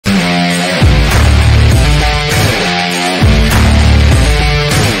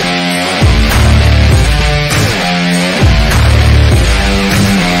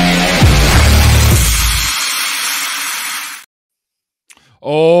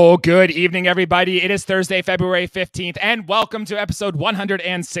Oh, good evening, everybody. It is Thursday, February 15th, and welcome to episode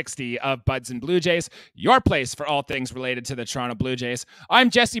 160 of Buds and Blue Jays, your place for all things related to the Toronto Blue Jays. I'm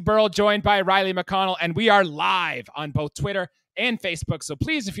Jesse Burrell, joined by Riley McConnell, and we are live on both Twitter and Facebook. So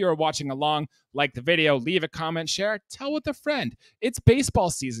please, if you are watching along, like the video, leave a comment, share, tell with a friend. It's baseball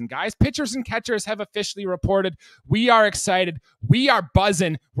season, guys. Pitchers and catchers have officially reported. We are excited. We are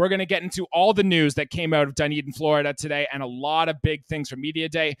buzzing. We're going to get into all the news that came out of Dunedin, Florida today, and a lot of big things from Media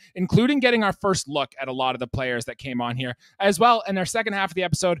Day, including getting our first look at a lot of the players that came on here. As well, in our second half of the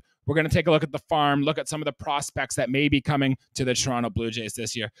episode, we're going to take a look at the farm, look at some of the prospects that may be coming to the Toronto Blue Jays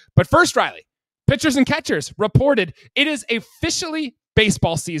this year. But first, Riley, pitchers and catchers reported it is officially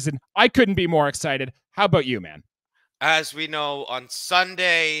baseball season. I couldn't be more excited. How about you, man? As we know, on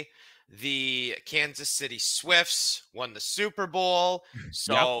Sunday, the Kansas City Swifts won the Super Bowl.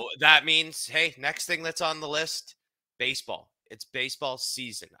 So That means, hey, next thing that's on the list, baseball. It's baseball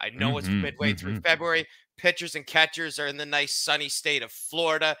season. I know it's midway through February. Pitchers and catchers are in the nice sunny state of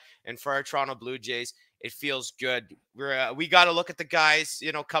Florida. And for our Toronto Blue Jays, it feels good. We got to look at the guys,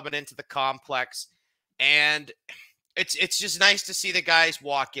 coming into the complex. And it's just nice to see the guys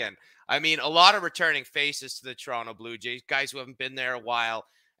walk in. I mean, a lot of returning faces to the Toronto Blue Jays, guys who haven't been there a while.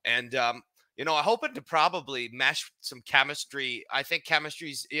 And, I'm hoping to probably mesh some chemistry. I think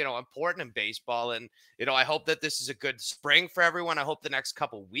chemistry is, important in baseball. And, I hope that this is a good spring for everyone. I hope the next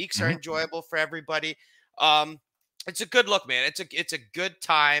couple weeks are enjoyable for everybody. It's a good look, man. It's a good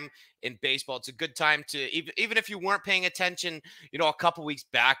time in baseball. It's a good time to, even if you weren't paying attention, a couple weeks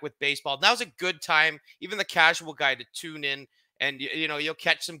back with baseball, now's a good time, even the casual guy, to tune in. And, you'll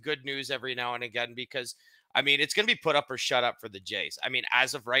catch some good news every now and again, because, I mean, it's going to be put up or shut up for the Jays. I mean,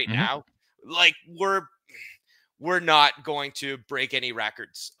 as of right now, like, we're not going to break any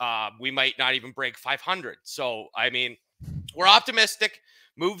records. We might not even break 500. So, I mean, we're optimistic.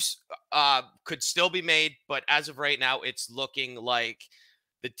 Moves could still be made, but as of right now, it's looking like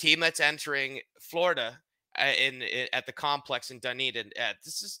the team that's entering Florida at the complex in Dunedin,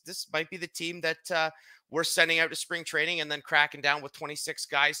 this might be the team that we're sending out to spring training and then cracking down with 26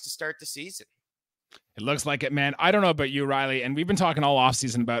 guys to start the season. It looks like it, man. I don't know about you, Riley, and we've been talking all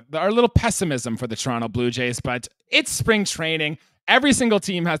offseason about our little pessimism for the Toronto Blue Jays, but it's spring training. Every single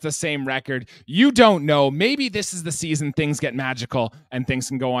team has the same record. You don't know. Maybe this is the season things get magical and things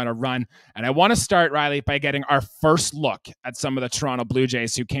can go on a run. And I want to start, Riley, by getting our first look at some of the Toronto Blue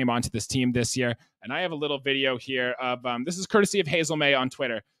Jays who came onto this team this year. And I have a little video here of, this is courtesy of Hazel May on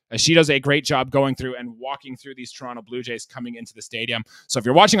Twitter. She does a great job going through and walking through these Toronto Blue Jays coming into the stadium. So if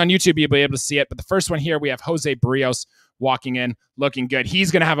you're watching on YouTube, you'll be able to see it. But the first one here, we have Jose Barrios walking in, looking good.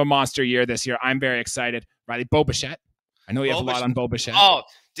 He's going to have a monster year this year. I'm very excited. Riley, Bo Bichette. I know you have a lot on Bo Bichette. Oh,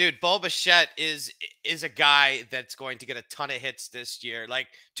 dude, Bo Bichette is a guy that's going to get a ton of hits this year. Like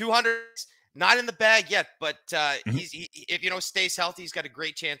 200, not in the bag yet, but if stays healthy, he's got a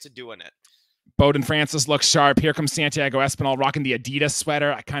great chance of doing it. Bowden Francis looks sharp. Here comes Santiago Espinal rocking the Adidas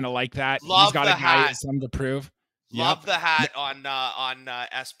sweater. I kind of like that. He's got the a guy hat. something to prove. Love the hat on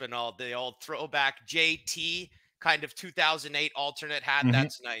Espinal, the old throwback JT kind of 2008 alternate hat.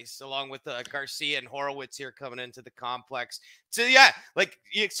 That's nice, along with Garcia and Horowitz here coming into the complex. So yeah, like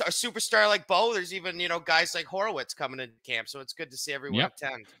a superstar like Bo, there's even guys like Horowitz coming into camp, so it's good to see everyone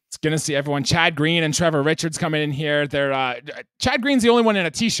attend. It's good to see everyone. Chad Green and Trevor Richards coming in here. They're Chad Green's the only one in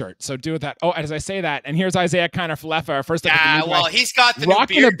a t-shirt, so do with that. Oh, as I say that, and here's Isaiah Kiner-Falefa, our first look at the well, he's got the new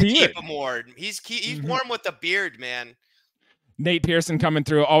beard to keep him warm. He's warm with the beard, man. Nate Pearson coming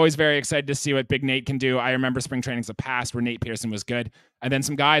through. Always very excited to see what Big Nate can do. I remember spring trainings of past where Nate Pearson was good. And then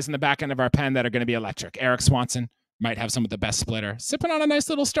some guys in the back end of our pen that are going to be electric. Eric Swanson might have some of the best splitter. Sipping on a nice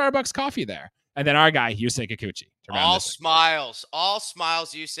little Starbucks coffee there. And then our guy, Yusei Kikuchi. All smiles,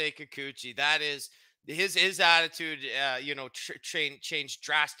 Yusei Kikuchi. That is his attitude, changed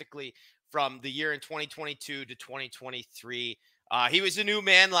drastically from the year in 2022 to 2023. He was a new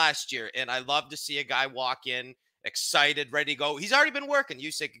man last year, and I love to see a guy walk in excited, ready to go. He's already been working,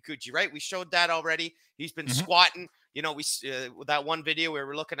 Yusei Kikuchi, right? We showed that already. He's been squatting. We that one video where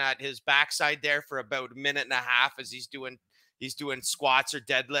we're looking at his backside there for about a minute and a half as he's doing squats or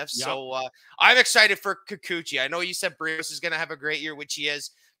deadlifts. Yep. So I'm excited for Kikuchi. I know you said Barrios is going to have a great year, which he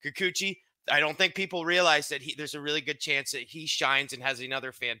is. Kikuchi, I don't think people realize that there's a really good chance that he shines and has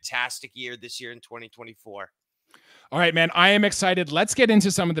another fantastic year this year in 2024. All right, man, I am excited. Let's get into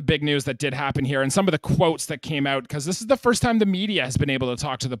some of the big news that did happen here and some of the quotes that came out, because this is the first time the media has been able to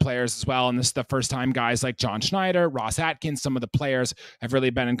talk to the players as well. And this is the first time guys like John Schneider, Ross Atkins, some of the players have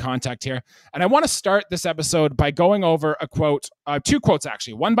really been in contact here. And I want to start this episode by going over a quote, two quotes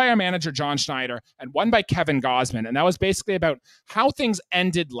actually, one by our manager, John Schneider, and one by Kevin Gosman. And that was basically about how things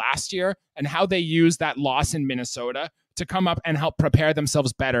ended last year and how they used that loss in Minnesota to come up and help prepare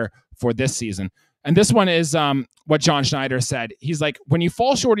themselves better for this season. And this one is what John Schneider said. He's like, when you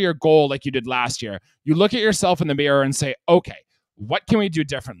fall short of your goal like you did last year, you look at yourself in the mirror and say, okay, what can we do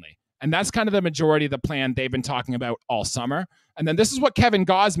differently? And that's kind of the majority of the plan they've been talking about all summer. And then this is what Kevin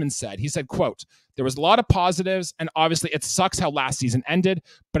Gosman said. He said, quote, there was a lot of positives, and obviously it sucks how last season ended,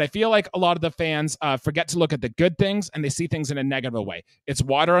 but I feel like a lot of the fans forget to look at the good things and they see things in a negative way. It's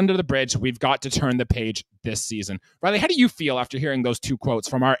water under the bridge. We've got to turn the page this season. Riley, how do you feel after hearing those two quotes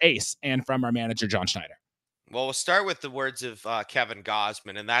from our ace and from our manager, John Schneider? Well, we'll start with the words of Kevin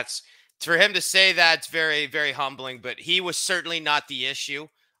Gosman, and that's for him to say that's very, very humbling, but he was certainly not the issue.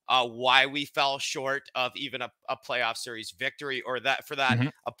 Why we fell short of even a playoff series victory, or that for that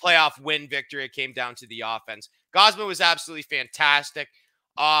a playoff win victory. It came down to the offense. Gosman was absolutely fantastic.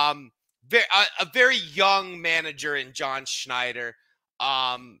 A very young manager in John Schneider.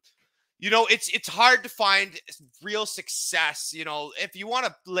 You know, it's hard to find real success. You know, if you want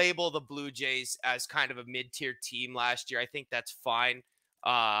to label the Blue Jays as kind of a mid-tier team last year, I think that's fine.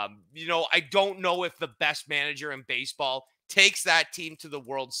 You know, I don't know if the best manager in baseball takes that team to the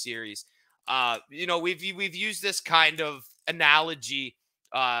World Series. You know, we've used this kind of analogy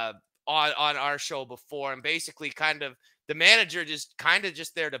on our show before, and basically kind of the manager just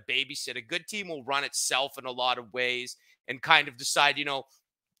there to babysit. A good team will run itself in a lot of ways and kind of decide, you know,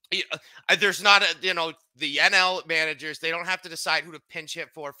 there's not a, you know, the NL managers, they don't have to decide who to pinch hit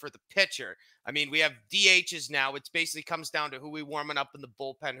for the pitcher. I mean, we have DHs now. It's basically comes down to who we warming up in the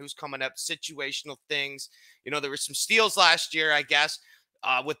bullpen, who's coming up, situational things. You know, there were some steals last year, I guess,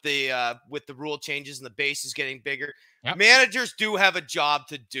 with the rule changes and the bases getting bigger. Yep. Managers do have a job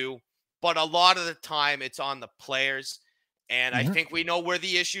to do, but a lot of the time it's on the players. And I think we know where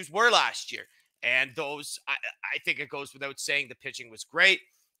the issues were last year. And those, I think it goes without saying, the pitching was great.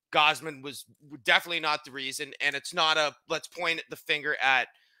 Gosman was definitely not the reason. And it's not a, let's point the finger at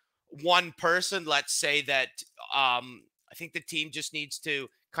one person. Let's say that I think the team just needs to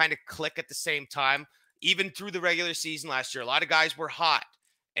kind of click at the same time. Even through the regular season last year, a lot of guys were hot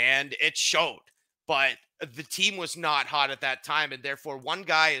and it showed, but the team was not hot at that time. And therefore one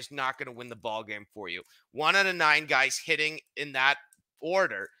guy is not going to win the ball game for you. 1 out of 9 guys hitting in that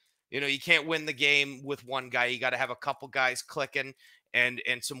order. You know, you can't win the game with one guy. You got to have a couple guys clicking and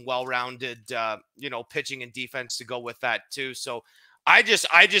some well-rounded, you know, pitching and defense to go with that too. So I just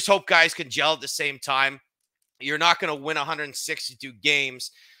hope guys can gel at the same time. You're not going to win 162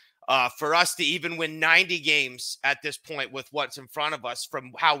 games. For us to even win 90 games at this point with what's in front of us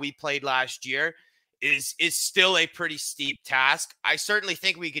from how we played last year is still a pretty steep task. I certainly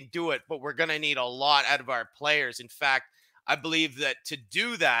think we can do it, but we're going to need a lot out of our players. In fact, I believe that to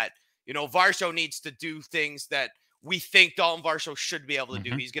do that, you know, Varsho needs to do things that we think Dalton Varsho should be able to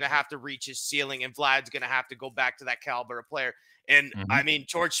do. He's going to have to reach his ceiling, and Vlad's going to have to go back to that caliber of player. And I mean,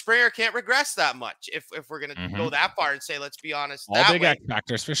 George Springer can't regress that much if we're going to go that far and say, let's be honest. All big X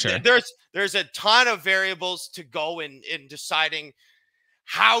factors for sure. There's a ton of variables to go in deciding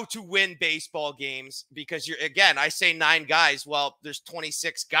how to win baseball games, because I say 9 guys. Well, there's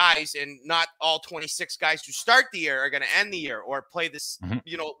 26 guys, and not all 26 guys who start the year are going to end the year or play this.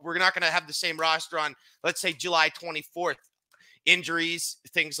 You know, we're not going to have the same roster on, let's say, July 24th. Injuries,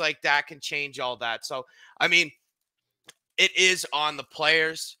 things like that can change all that. So, I mean, it is on the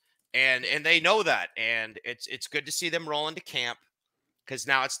players, and they know that, and it's good to see them roll into camp, because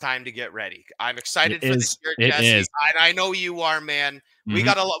now it's time to get ready. I'm excited for this year, Jesse. I know you are, man. We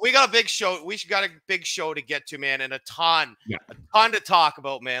got a big show. We got a big show to get to, man, and a ton to talk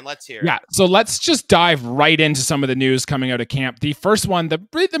about, man. Let's hear it. Yeah. So let's just dive right into some of the news coming out of camp. The first one,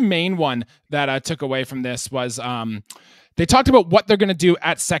 the main one that I took away from this was they talked about what they're going to do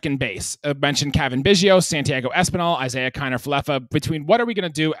at second base. I mentioned Kevin Biggio, Santiago Espinal, Isaiah Kiner-Falefa. Between what are we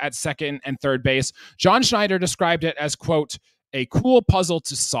going to do at second and third base? John Schneider described it as, quote, a cool puzzle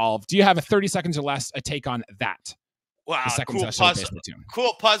to solve. Do you have a 30 seconds or less a take on that? Wow,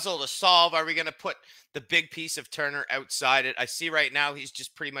 cool puzzle to solve. Are we going to put the big piece of Turner outside it? I see right now he's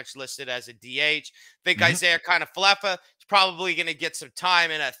just pretty much listed as a DH. I think Isaiah Kiner-Falefa is probably going to get some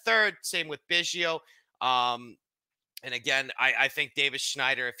time in at third. Same with Biggio. And again, I think Davis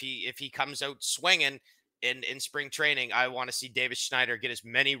Schneider, if he comes out swinging, in spring training, I want to see Davis Schneider get as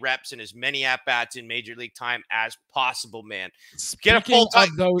many reps and as many at-bats in Major League time as possible, man. Get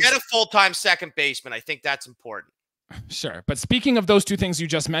a full-time second baseman. I think that's important. Sure. But speaking of those two things you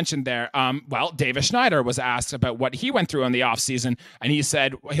just mentioned there, well, Davis Schneider was asked about what he went through in the offseason, and he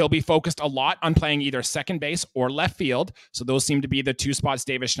said he'll be focused a lot on playing either second base or left field. So those seem to be the two spots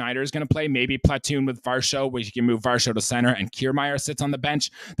Davis Schneider is going to play, maybe platoon with Varsho, where you can move Varsho to center and Kiermaier sits on the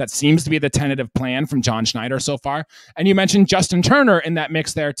bench. That seems to be the tentative plan from John Schneider so far. And you mentioned Justin Turner in that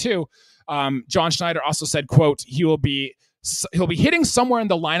mix there too. John Schneider also said, quote, he'll be hitting somewhere in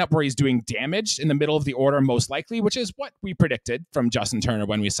the lineup where he's doing damage in the middle of the order, most likely, which is what we predicted from Justin Turner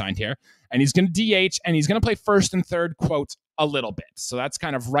when we signed here. And he's going to DH, and he's going to play first and third, quote, a little bit. So that's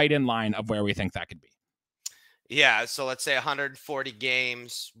kind of right in line of where we think that could be. Yeah, so let's say 140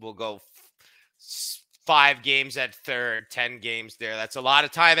 games. We'll go 5 games at third, 10 games there. That's a lot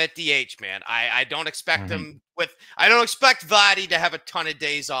of time at DH, man. I don't expect I don't expect Vladdy to have a ton of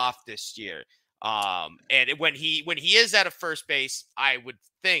days off this year. And when he is at a first base, I would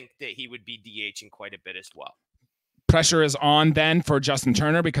think that he would be DHing quite a bit as well. Pressure is on then for Justin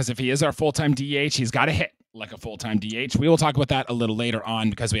Turner, because if he is our full-time DH, he's got to hit like a full-time DH. We will talk about that a little later on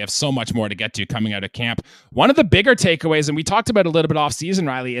because we have so much more to get to coming out of camp. One of the bigger takeaways, and we talked about a little bit off season,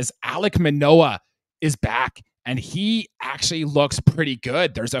 Riley, is Alek Manoah is back. And he actually looks pretty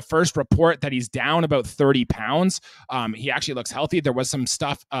good. There's a first report that he's down about 30 pounds. He actually looks healthy. There was some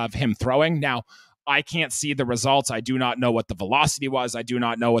stuff of him throwing. Now, I can't see the results. I do not know what the velocity was. I do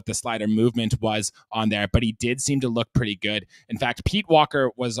not know what the slider movement was on there, but he did seem to look pretty good. In fact, Pete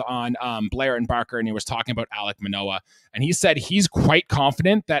Walker was on Blair and Barker, and he was talking about Alek Manoah, and he said he's quite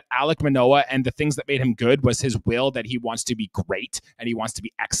confident that Alek Manoah, and the things that made him good was his will that he wants to be great and he wants to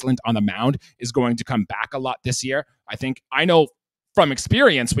be excellent on the mound, is going to come back a lot this year. I know from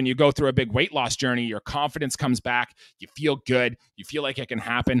experience, when you go through a big weight loss journey, your confidence comes back. You feel good. You feel like it can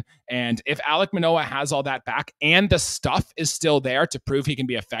happen. And if Alek Manoah has all that back and the stuff is still there to prove he can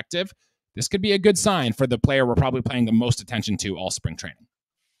be effective, this could be a good sign for the player we're probably paying the most attention to all spring training.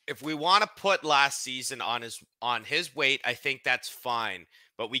 If we want to put last season on his weight, I think that's fine.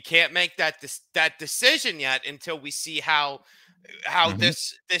 But we can't make that decision yet until we see how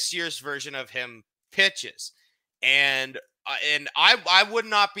this year's version of him pitches. And I would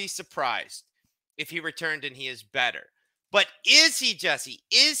not be surprised if he returned and he is better. But is he, Jesse?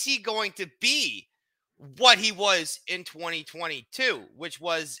 Is he going to be what he was in 2022, which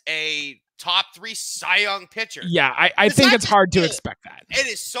was a top 3 Cy Young pitcher? Yeah, I think it's hard to expect that. It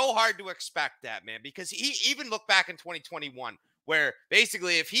is so hard to expect that, man, because he even look back in 2021, where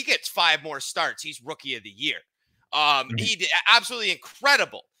basically if he gets 5 more starts, he's rookie of the year. He did absolutely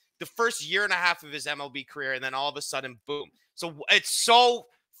incredible the first year and a half of his MLB career, and then all of a sudden, boom. So it's so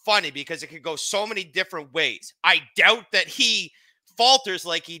funny because it could go so many different ways. I doubt that he falters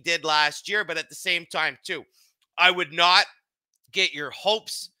like he did last year, but at the same time, too, I would not get your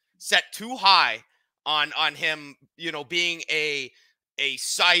hopes set too high on him, being a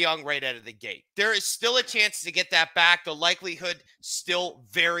Cy Young right out of the gate. There is still a chance to get that back. The likelihood still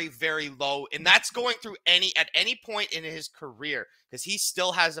very, very low. And that's going through at any point in his career, because he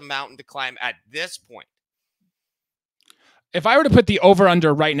still has a mountain to climb at this point. If I were to put the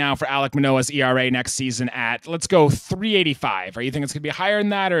over-under right now for Alek Manoah's ERA next season at, let's go 3.85, are you think it's going to be higher than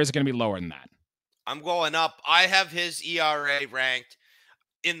that, or is it going to be lower than that? I'm going up. I have his ERA ranked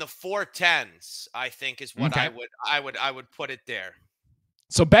in the 4.10s, I think is what I would put it there.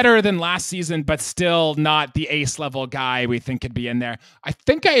 So better than last season, but still not the ace level guy we think could be in there. I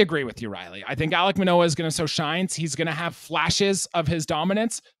think I agree with you, Riley. I think Alek Manoah is going to show shines. He's going to have flashes of his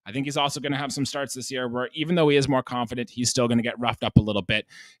dominance. I think he's also going to have some starts this year where, even though he is more confident, he's still going to get roughed up a little bit.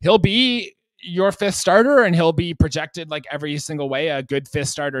 He'll be your 5th starter, and he'll be projected like every single way a good 5th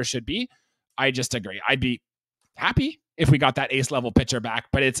starter should be. I just agree. I'd be happy if we got that ace level pitcher back,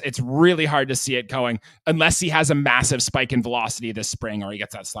 but it's really hard to see it going unless he has a massive spike in velocity this spring, or he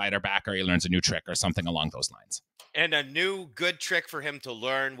gets that slider back, or he learns a new trick or something along those lines. And a new good trick for him to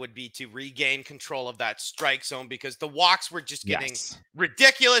learn would be to regain control of that strike zone, because the walks were just getting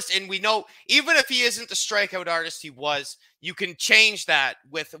ridiculous. And we know, even if he isn't the strikeout artist he was, you can change that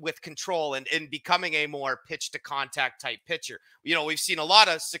with control and becoming a more pitch to contact type pitcher. We've seen a lot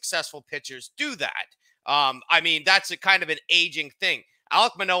of successful pitchers do that. That's a kind of an aging thing.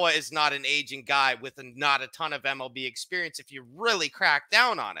 Alek Manoah is not an aging guy with not a ton of MLB experience if you really crack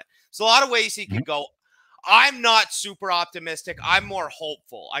down on it. So a lot of ways he could go. I'm not super optimistic. I'm more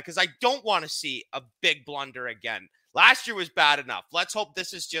hopeful because I don't want to see a big blunder again. Last year was bad enough. Let's hope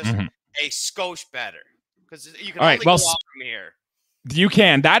this is just a skosh better, because you can only go off from here. You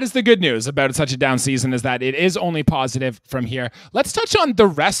can. That is the good news about such a down season, is that it is only positive from here. Let's touch on the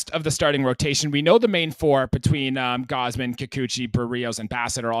rest of the starting rotation. We know the main four between Gosman, Kikuchi, Barrios, and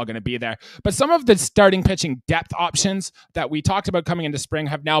Bassett are all going to be there. But some of the starting pitching depth options that we talked about coming into spring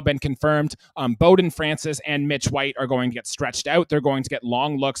have now been confirmed. Bowden Francis and Mitch White are going to get stretched out. They're going to get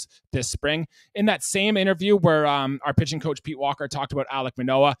long looks this spring. In that same interview where our pitching coach Pete Walker talked about Alek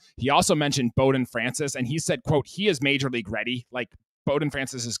Manoah, he also mentioned Bowden Francis, and he said, quote, "He is major league ready." Like, Bowden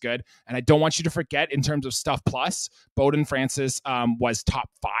Francis is good. And I don't want you to forget, in terms of stuff plus, Bowden Francis was top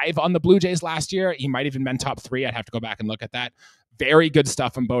 5 on the Blue Jays last year. He might even been top 3. I'd have to go back and look at that. Very good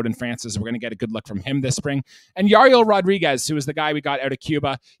stuff from Bowden Francis. We're going to get a good look from him this spring. And Yariel Rodriguez, who is the guy we got out of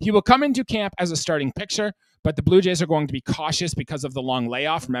Cuba, he will come into camp as a starting pitcher, but the Blue Jays are going to be cautious because of the long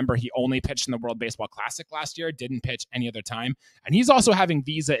layoff. Remember, he only pitched in the World Baseball Classic last year, didn't pitch any other time. And he's also having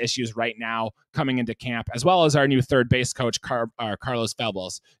visa issues right now coming into camp, as well as our new third base coach, Carlos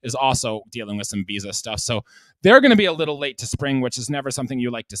Felbels, is also dealing with some visa stuff. So they're going to be a little late to spring, which is never something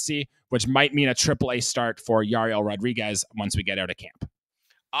you like to see, which might mean a AAA start for Yariel Rodriguez once we get out of camp.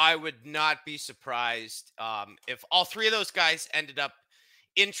 I would not be surprised if all three of those guys ended up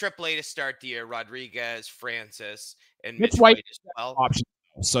in AAA to start the year: Rodriguez, Francis, and Mitch White as well. Option.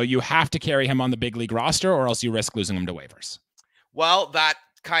 So you have to carry him on the big league roster, or else you risk losing him to waivers. Well, that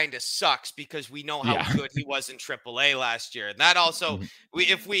kind of sucks because we know how good he was in AAA last year. And that also,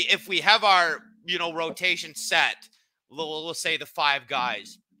 if we have our rotation set, we'll say the 5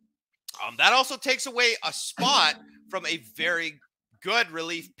 guys, that also takes away a spot from a very good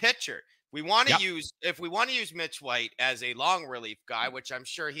relief pitcher. We want to use, if we want to use Mitch White as a long relief guy, which I'm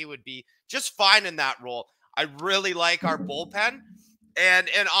sure he would be just fine in that role. I really like our bullpen, and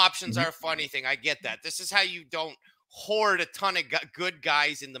options are a funny thing. I get that. This is how you don't hoard a ton of good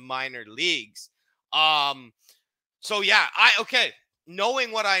guys in the minor leagues. So yeah, okay.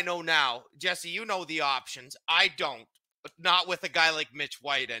 Knowing what I know now, Jesse, you know the options. I don't, but not with a guy like Mitch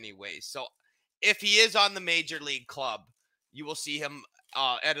White anyways. So if he is on the major league club, you will see him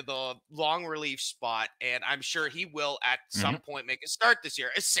out of the long relief spot, and I'm sure he will at some point make a start this year.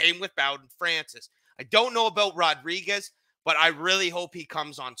 Same with Bowden Francis. I don't know about Rodriguez, but I really hope he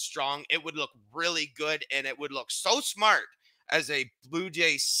comes on strong. It would look really good, and it would look so smart as a Blue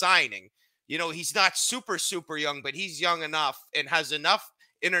Jays signing. He's not super young, but he's young enough and has enough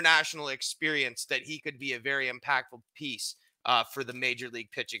international experience that he could be a very impactful piece for the major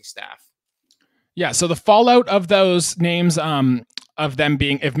league pitching staff. Yeah, so the fallout of those names, of them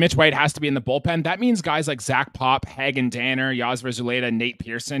being, if Mitch White has to be in the bullpen, that means guys like Zach Pop, Hagen Danner, Yasver Zuleta, Nate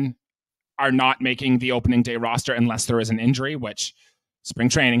Pearson are not making the opening day roster unless there is an injury, which spring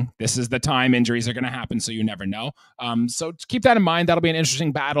training, this is the time injuries are going to happen, so you never know. So keep that in mind. That'll be an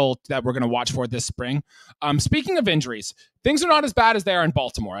interesting battle that we're going to watch for this spring. Speaking of injuries, things are not as bad as they are in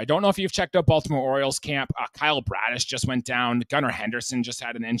Baltimore. I don't know if you've checked out Baltimore Orioles camp. Kyle Bradish just went down. Gunnar Henderson just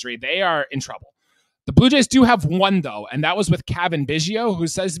had an injury. They are in trouble. The Blue Jays do have one, though, and that was with Cavan Biggio, who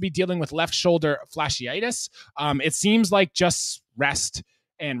says to be dealing with left shoulder fasciitis. It seems like just rest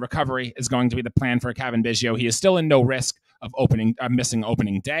and recovery is going to be the plan for Cavan Biggio. He is still in no risk of missing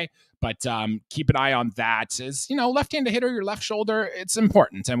opening day, but keep an eye on that. Is left-handed hitter, your left shoulder, it's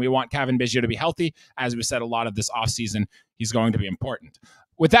important, and we want Cavan Biggio to be healthy. As we said, a lot of this offseason, he's going to be important.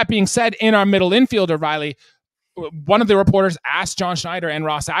 With that being said, in our middle infielder, Riley, one of the reporters asked John Schneider and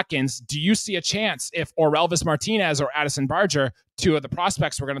Ross Atkins, do you see a chance if Orelvis Martinez or Addison Barger, 2 of the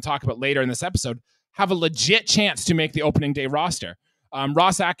prospects we're going to talk about later in this episode, have a legit chance to make the opening day roster?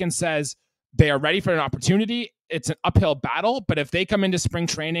 Ross Atkins says they are ready for an opportunity. It's an uphill battle, but if they come into spring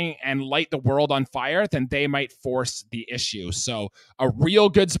training and light the world on fire, then they might force the issue. So a real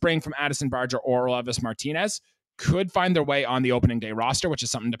good spring from Addison Barger or Orelvis Martinez could find their way on the opening day roster, which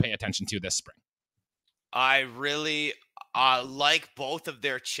is something to pay attention to this spring. I really like both of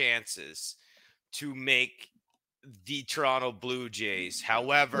their chances to make the Toronto Blue Jays.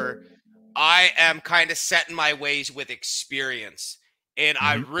 However, I am kind of set in my ways with experience, and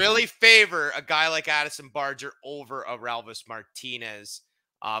I really favor a guy like Addison Barger over Orelvis Martinez.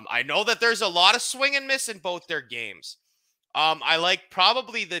 I know that there's a lot of swing and miss in both their games. I like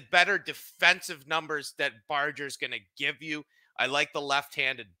probably the better defensive numbers that Barger's going to give you. I like the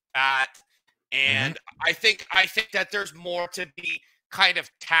left-handed bat. And I think that there's more to be kind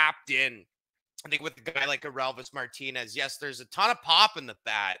of tapped in. I think with a guy like Orelvis Martinez, yes, there's a ton of pop in the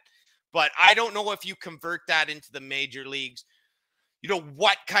bat, but I don't know if you convert that into the major leagues,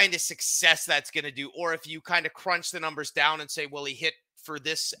 what kind of success that's going to do, or if you kind of crunch the numbers down and say, well, he hit for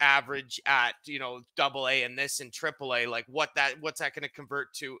this average at, AA and this in AAA, like what's that going to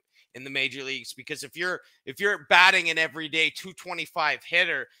convert to in the major leagues, because if you're batting an everyday 225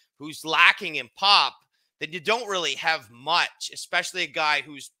 hitter who's lacking in pop, then you don't really have much, especially a guy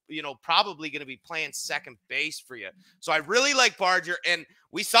who's, probably going to be playing second base for you. So I really like Barger, and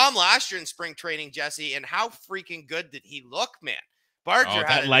we saw him last year in spring training, Jesse, and how freaking good did he look, man? Barger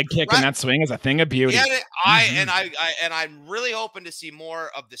had that leg kick and that swing is a thing of beauty. Yeah, I'm really hoping to see more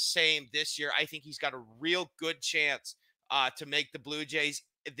of the same this year. I think he's got a real good chance to make the Blue Jays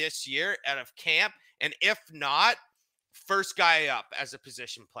this year out of camp, and if not, first guy up as a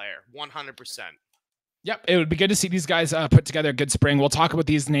position player, 100%. Yep, it would be good to see these guys put together a good spring. We'll talk about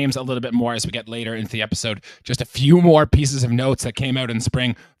these names a little bit more as we get later into the episode. Just a few more pieces of notes that came out in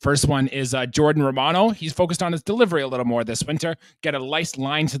spring. First one is Jordan Romano. He's focused on his delivery a little more this winter, get a nice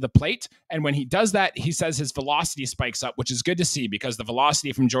line to the plate. And when he does that, he says his velocity spikes up, which is good to see because the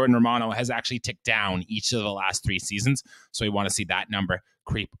velocity from Jordan Romano has actually ticked down each of the last 3 seasons. So we want to see that number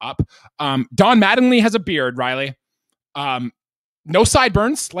creep up. Don Mattingly has a beard, Riley. No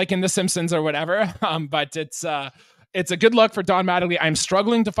sideburns like in The Simpsons or whatever, but it's a good look for Don Mattingly. I'm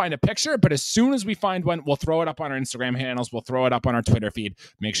struggling to find a picture, but as soon as we find one, we'll throw it up on our Instagram handles. We'll throw it up on our Twitter feed.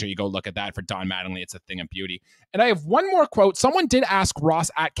 Make sure you go look at that for Don Mattingly. It's a thing of beauty. And I have one more quote. Someone did ask Ross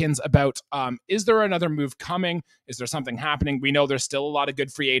Atkins about, is there another move coming? Is there something happening? We know there's still a lot of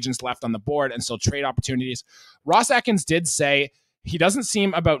good free agents left on the board and still trade opportunities. Ross Atkins did say, he doesn't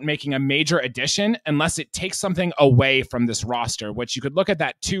seem about making a major addition unless it takes something away from this roster, which you could look at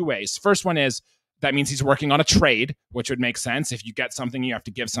that 2 ways. First one is that means he's working on a trade, which would make sense. If you get something, you have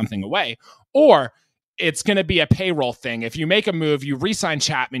to give something away. Or it's going to be a payroll thing. If you make a move, you re-sign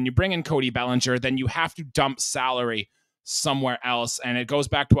Chapman, you bring in Cody Bellinger, then you have to dump salary somewhere else. And it goes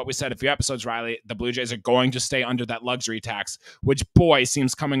back to what we said a few episodes, Riley. The Blue Jays are going to stay under that luxury tax, which, boy,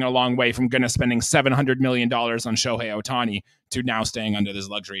 seems coming a long way from spending $700 million on Shohei Ohtani to now staying under this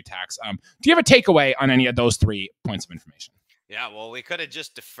luxury tax. Do you have a takeaway on any of those 3 points of information? Yeah, well, we could have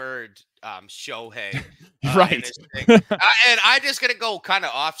just deferred Shohei. Right. And I'm just going to go kind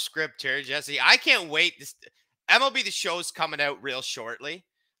of off script here, Jesse. I can't wait. MLB The Show's coming out real shortly.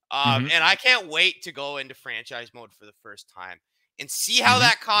 And I can't wait to go into franchise mode for the first time and see how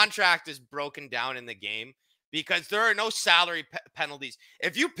that contract is broken down in the game, because there are no salary penalties.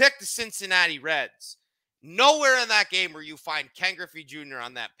 If you pick the Cincinnati Reds, nowhere in that game where you find Ken Griffey Jr.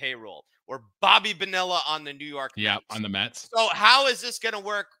 on that payroll or Bobby Bonilla on the New York Mets. Yeah, on the Mets. So how is this going to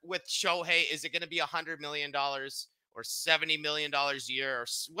work with Shohei? Is it going to be $100 million or $70 million a year or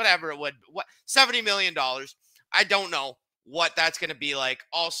whatever it would? $70 million? I don't know what that's going to be like.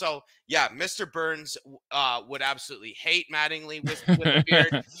 Also, yeah, Mr. Burns would absolutely hate Mattingly with a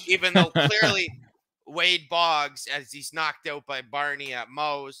beard, even though clearly Wade Boggs, as he's knocked out by Barney at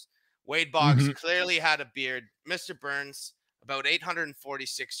Moe's, Wade Boggs clearly had a beard. Mr. Burns, about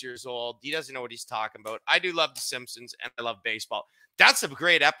 846 years old. He doesn't know what he's talking about. I do love The Simpsons, and I love baseball. That's a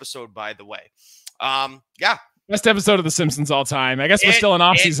great episode, by the way. Yeah. Best episode of The Simpsons all time. I guess we're still in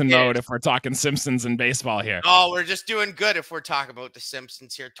off-season mode if we're talking Simpsons and baseball here. Oh, we're just doing good if we're talking about The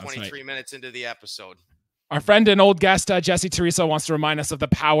Simpsons here 23 minutes into the episode. Our friend and old guest, Jesse Teresa, wants to remind us of the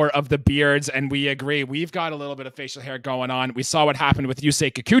power of the beards, and we agree. We've got a little bit of facial hair going on. We saw what happened with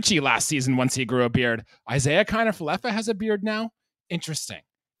Yusei Kikuchi last season once he grew a beard. Isaiah Kiner-Falefa has a beard now. Interesting,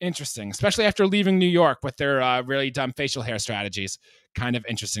 especially after leaving New York with their really dumb facial hair strategies. Kind of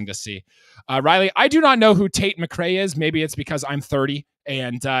interesting to see. Riley, I do not know who Tate McRae is. Maybe it's because I'm 30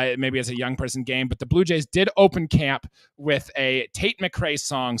 and maybe it's a young person game, but the Blue Jays did open camp with a Tate McRae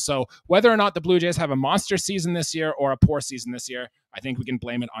song. So whether or not the Blue Jays have a monster season this year or a poor season this year, I think we can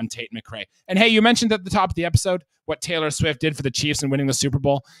blame it on Tate McRae. And hey, you mentioned at the top of the episode what Taylor Swift did for the Chiefs in winning the Super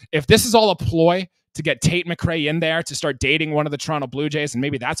Bowl. If this is all a ploy to get Tate McRae in there to start dating one of the Toronto Blue Jays, and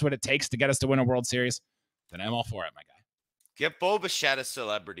maybe that's what it takes to get us to win a World Series, then I'm all for it, my guy. Get Bo Bichette a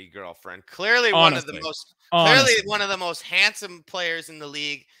celebrity girlfriend. Clearly one of the most handsome players in the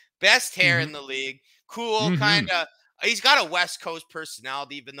league, best hair in the league, cool, kind of. He's got a West Coast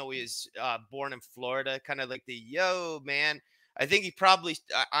personality, even though he is born in Florida. Kind of like the yo man. I think he probably.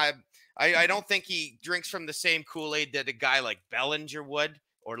 I don't think he drinks from the same Kool-Aid that a guy like Bellinger would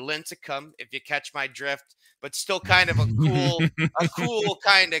or Lincecum, if you catch my drift. But still kind of a cool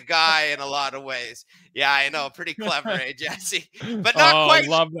kind of guy in a lot of ways. Yeah, I know, pretty clever, eh, Jesse? But not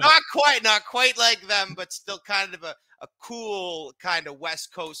quite like them, but still kind of a cool kind of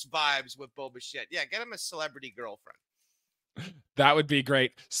West Coast vibes with Bo Bichette. Yeah, get him a celebrity girlfriend. That would be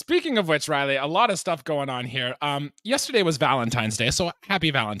great. Speaking of which, Riley, a lot of stuff going on here. Yesterday was Valentine's Day, so happy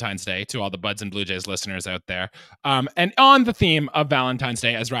Valentine's Day to all the Buds and Blue Jays listeners out there. And on the theme of Valentine's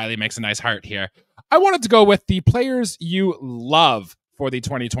Day, as Riley makes a nice heart here, I wanted to go with the players you love for the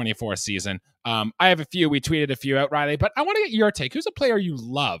 2024 season. I have a few. We tweeted a few out, Riley, but I want to get your take. Who's a player you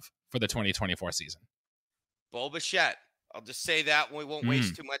love for the 2024 season? Bo Bichette. I'll just say that we won't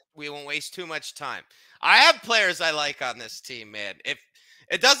waste too much. We won't waste too much time. I have players I like on this team, man. If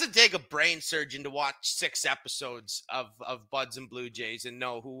it doesn't take a brain surgeon to watch 6 episodes of Buds and Blue Jays and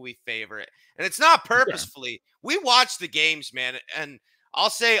know who we favorite, and it's not purposefully. We watch the games, man, and I'll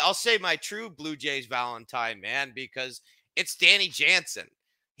say my true Blue Jays Valentine, man, because it's Danny Jansen.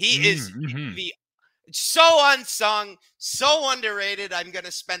 He is the so unsung, so underrated. I'm going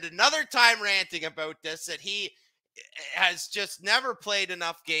to spend another time ranting about this, that he has just never played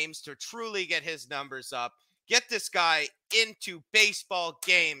enough games to truly get his numbers up. Get this guy into baseball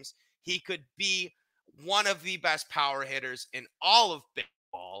games. He could be one of the best power hitters in all of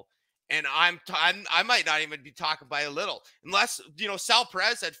baseball. And I might not even be talking by a little, unless, Sal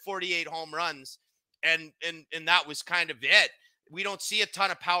Perez had 48 home runs and that was kind of it. We don't see a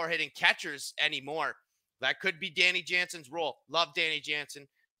ton of power hitting catchers anymore. That could be Danny Jansen's role. Love Danny Jansen.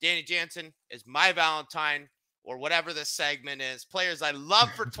 Danny Jansen is my Valentine, or whatever this segment is. Players I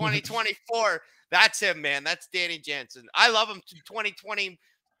love for 2024. That's him, man. That's Danny Jansen. I love him to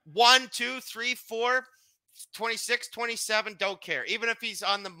 2021, 2, 3, 4, 26, 27. Don't care. Even if he's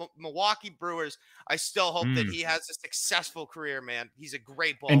on the Milwaukee Brewers, I still hope that he has a successful career, man. He's a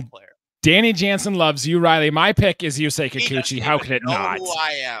great ball player. Danny Jansen loves you, Riley. My pick is Yusei Kikuchi. How could it not? Who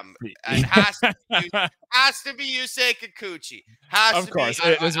I am. It has to be Yusei Kikuchi. Of course.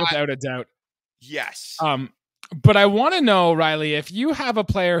 It is without a doubt. Yes. But I want to know, Riley, if you have a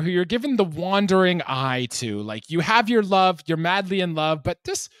player who you're giving the wandering eye to, like you have your love, you're madly in love, but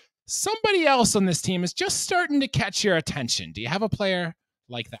somebody else on this team is just starting to catch your attention. Do you have a player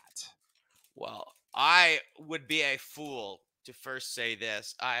like that? Well, I would be a fool to first say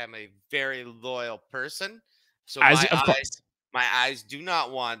this. I am a very loyal person. So my eyes do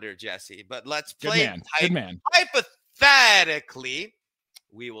not wander, Jesse. But let's play Good man. Hypothetically,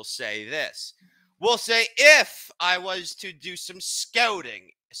 we will say this. We'll say if I was to do some scouting,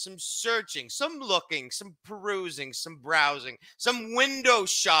 some searching, some looking, some perusing, some browsing, some window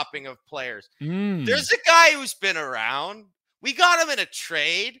shopping of players. There's a guy who's been around. We got him in a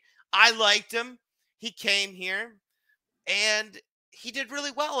trade. I liked him. He came here, and he did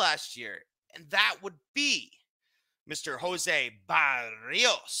really well last year. And that would be Mr. Jose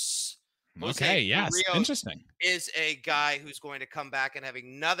Barrios. Yes. Barrios interesting. Is a guy who's going to come back and have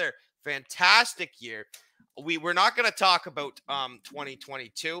another fantastic year. We're not going to talk about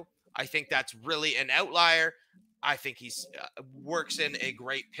 2022. I think that's really an outlier. I think he's works in a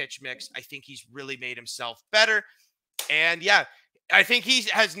great pitch mix. I think he's really made himself better. And yeah, I think he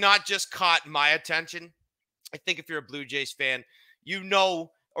has not just caught my attention. I think if you're a Blue Jays fan, you know,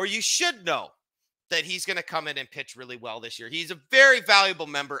 or you should know, that he's going to come in and pitch really well this year. He's a very valuable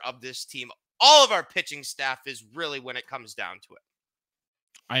member of this team. All of our pitching staff is really when it comes down to it.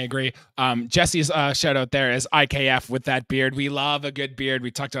 I agree. Jesse's shout out there is IKF with that beard. We love a good beard.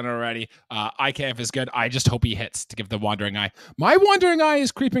 We talked on it already. IKF is good. I just hope he hits to give the wandering eye. My wandering eye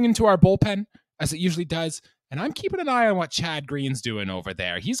is creeping into our bullpen, as it usually does. And I'm keeping an eye on what Chad Green's doing over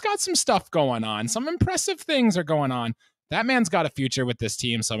there. He's got some stuff going on. Some impressive things are going on. That man's got a future with this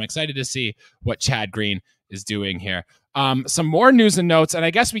team. So I'm excited to see what Chad Green is doing here. Some more news and notes. And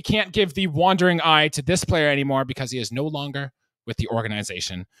I guess we can't give the wandering eye to this player anymore because he is no longer with the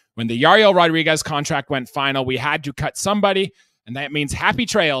organization. When the Yariel Rodriguez contract went final, we had to cut somebody, and that means happy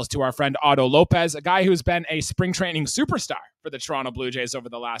trails to our friend Otto Lopez, a guy who's been a spring training superstar for the Toronto Blue Jays over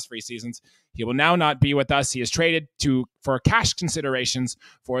the last 3 seasons. He will now not be with us. He is traded for cash considerations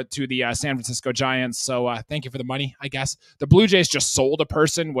to the San Francisco Giants. So thank you for the money, I guess. The Blue Jays just sold a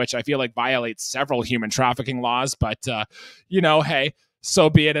person, which I feel like violates several human trafficking laws, but hey,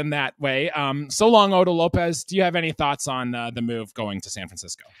 so be it in that way. So long, Otto Lopez. Do you have any thoughts on the move going to San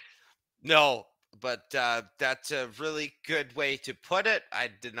Francisco? No, but that's a really good way to put it. I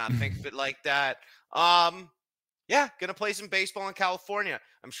did not think of it like that. Yeah, gonna play some baseball in California.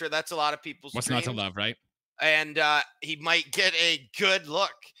 I'm sure that's a lot of people's What's dreams. not to love, right? And he might get a good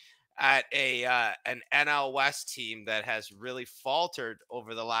look at an NL West team that has really faltered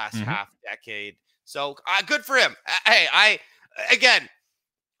over the last half decade. So good for him. Hey, again,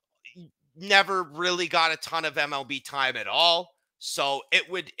 never really got a ton of MLB time at all. So it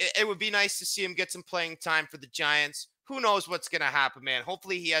would be nice to see him get some playing time for the Giants. Who knows what's going to happen, man?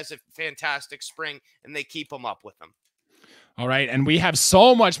 Hopefully he has a fantastic spring and they keep him up with him. All right. And we have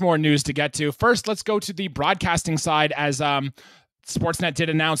so much more news to get to. First, let's go to the broadcasting side as Sportsnet did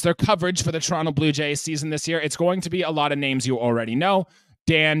announce their coverage for the Toronto Blue Jays season this year. It's going to be a lot of names you already know.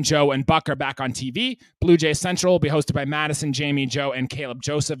 Dan, Joe, and Buck are back on TV. Blue Jays Central will be hosted by Madison, Jamie, Joe, and Caleb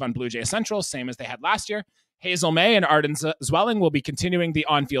Joseph on Blue Jays Central, same as they had last year. Hazel May and Arden Zwelling will be continuing the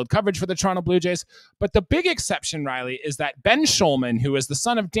on-field coverage for the Toronto Blue Jays. But the big exception, Riley, is that Ben Schulman, who is the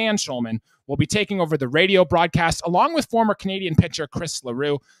son of Dan Schulman, will be taking over the radio broadcast along with former Canadian pitcher Chris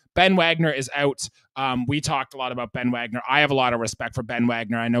LaRue. Ben Wagner is out. We talked a lot about Ben Wagner. I have a lot of respect for Ben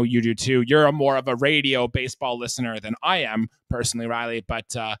Wagner. I know you do too. You're more of a radio baseball listener than I am personally, Riley.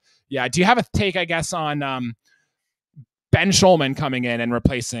 But yeah, do you have a take, I guess, on Ben Schulman coming in and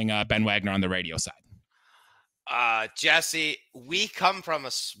replacing Ben Wagner on the radio side? Jesse, we come from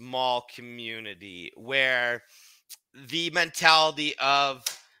a small community where the mentality of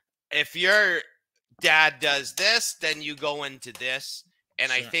if your dad does this, then you go into this. And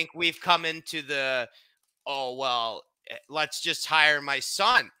sure. I think we've come into the, oh, well, let's just hire my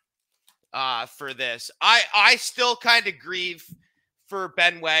son for this. I still kind of grieve for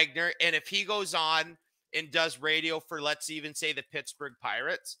Ben Wagner. And if he goes on and does radio for, let's even say, the Pittsburgh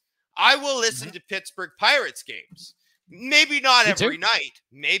Pirates, I will listen to Pittsburgh Pirates games. Maybe not every night,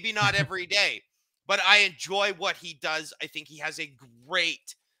 maybe not every day, but I enjoy what he does. I think he has a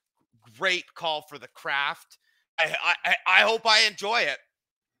great call for the craft. I hope I enjoy it.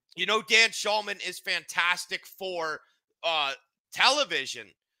 You know, Dan Schulman is fantastic for television.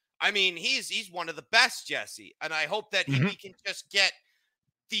 I mean, he's one of the best, Jesse, and I hope that we can just get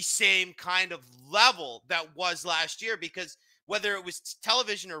the same kind of level that was last year, because whether it was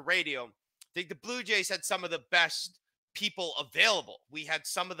television or radio, I think the Blue Jays had some of the best people available. We had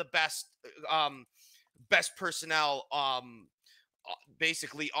some of the best personnel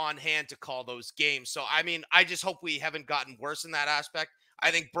basically on hand to call those games. So, I mean, I just hope we haven't gotten worse in that aspect.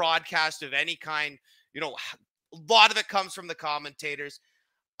 I think broadcast of any kind, you know, a lot of it comes from the commentators.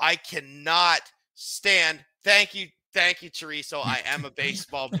 I cannot stand. Thank you, Chorizo. I am a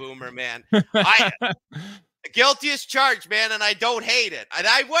baseball boomer, man. Guilty as charged, man, and I don't hate it. And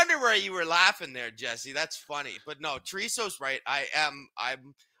I wonder where you were laughing there, Jesse. That's funny. But no, Chorizo's right.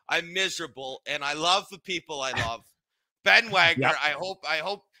 I'm miserable, and I love the people I love. Ben Wagner, yep. I hope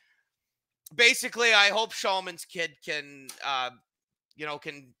Schulman's kid can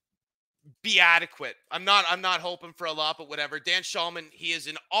can be adequate. I'm not hoping for a lot, but whatever. Dan Schulman, he is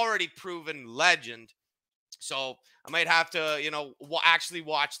an already proven legend. So I might have to, actually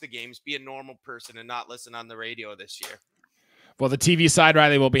watch the games, be a normal person, and not listen on the radio this year. Well, the TV side,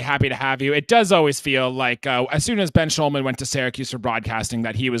 Riley, will be happy to have you. It does always feel like as soon as Ben Schulman went to Syracuse for broadcasting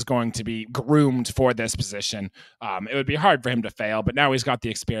that he was going to be groomed for this position. It would be hard for him to fail, but now he's got the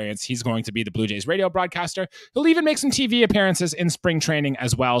experience. He's going to be the Blue Jays radio broadcaster. He'll even make some TV appearances in spring training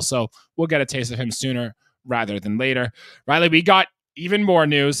as well, so we'll get a taste of him sooner rather than later. Riley, we got even more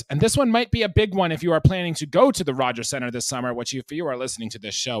news, and this one might be a big one if you are planning to go to the Rogers Center this summer, which if you are listening to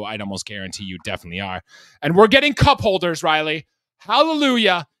this show, I'd almost guarantee you definitely are. And we're getting cup holders, Riley.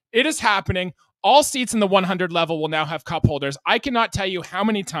 Hallelujah. It is happening. All seats in the 100 level will now have cup holders. I cannot tell you how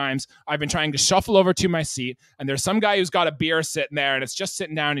many times I've been trying to shuffle over to my seat, and there's some guy who's got a beer sitting there, and it's just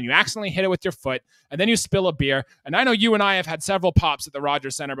sitting down, and you accidentally hit it with your foot, and then you spill a beer. And I know you and I have had several pops at the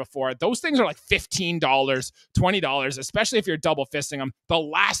Rogers Center before. Those things are like $15, $20, especially if you're double fisting them. The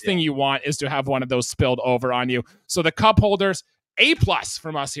last thing you want is to have one of those spilled over on you. So the cup holders, A+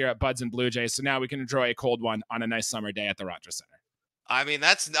 from us here at Buds and Blue Jays. So now we can enjoy a cold one on a nice summer day at the Rogers Center. I mean,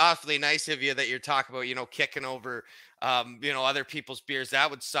 that's awfully nice of you that you're talking about, kicking over, other people's beers. That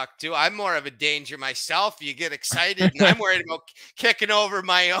would suck too. I'm more of a danger myself. You get excited and I'm worried about kicking over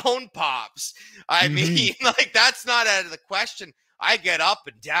my own pops. I mean, like, that's not out of the question. I get up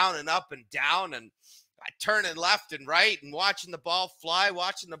and down and up and down, and I turn and left and right and watching the ball fly,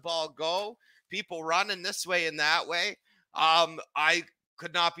 watching the ball go, people running this way and that way. I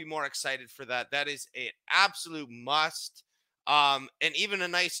could not be more excited for that. That is an absolute must. And even a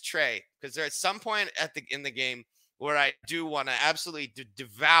nice tray, because there's some point in the game where I do want to absolutely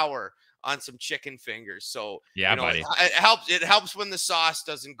devour on some chicken fingers. So yeah, buddy. It helps when the sauce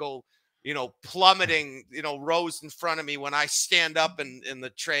doesn't go, plummeting, rows in front of me when I stand up and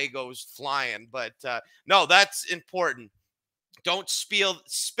the tray goes flying. But no, that's important. Don't spill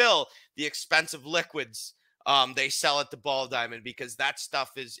the expensive liquids they sell at the Ball Diamond, because that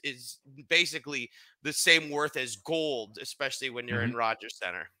stuff is basically the same worth as gold, especially when you're in Rogers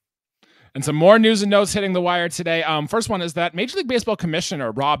Center. And some more news and notes hitting the wire today. First one is that Major League Baseball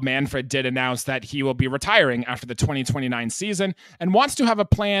Commissioner Rob Manfred did announce that he will be retiring after the 2029 season and wants to have a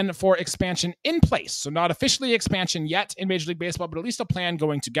plan for expansion in place. So not officially expansion yet in Major League Baseball, but at least a plan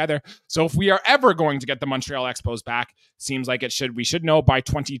going together. So if we are ever going to get the Montreal Expos back, seems like we should know by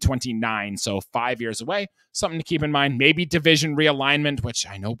 2029. So 5 years away. Something to keep in mind. Maybe division realignment, which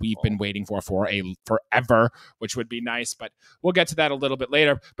I know we've been waiting for forever, which would be nice, but we'll get to that a little bit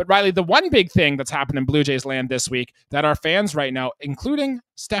later. But Riley, the one big thing that's happened in Blue Jays land this week that our fans right now, including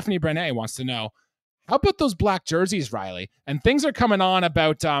Stephanie Brené, wants to know, how about those black jerseys, Riley? And things are coming on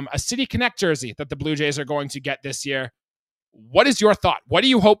about a City Connect jersey that the Blue Jays are going to get this year. What is your thought? What do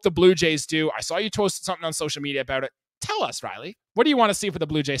you hope the Blue Jays do? I saw you posted something on social media about it. Tell us, Riley. What do you want to see for the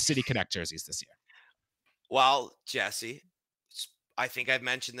Blue Jays City Connect jerseys this year? Well, Jesse, I think I've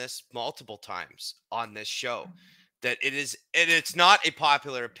mentioned this multiple times on this show, that it's not a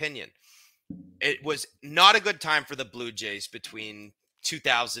popular opinion. It was not a good time for the Blue Jays between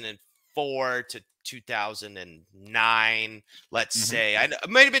 2004 to 2009, let's say. It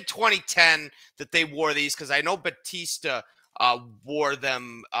might have been 2010 that they wore these, because I know Batista wore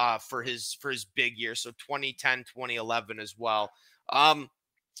them for his big year. So 2010, 2011 as well.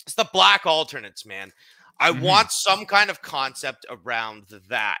 It's the black alternates, man. I want some kind of concept around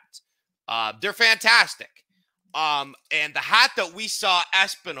that. They're fantastic. And the hat that we saw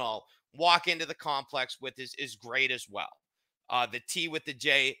Espinal walk into the complex with is great as well. The T with the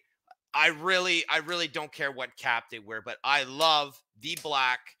J, I really don't care what cap they wear, but I love the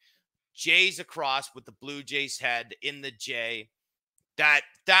black J's across with the Blue Jays head in the J. That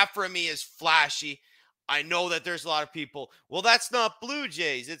for me is flashy. I know that there's a lot of people, well, that's not Blue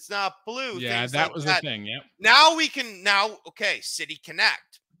Jays. It's not blue. Yeah, that was the thing. Yeah. Okay, City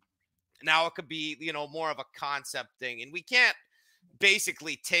Connect. Now it could be, more of a concept thing. And we can't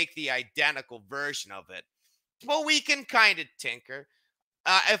basically take the identical version of it, but we can kind of tinker.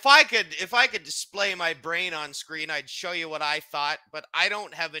 If I could display my brain on screen, I'd show you what I thought, but I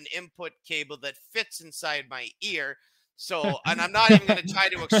don't have an input cable that fits inside my ear. So, and I'm not even going to try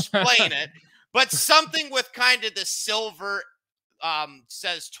to explain it, but something with kind of the silver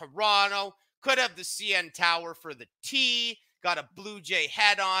says Toronto, could have the CN Tower for the T, got a Blue Jay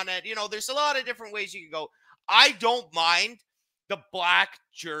head on it. There's a lot of different ways you can go. I don't mind the black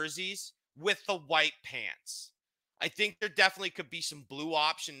jerseys with the white pants. I think there definitely could be some blue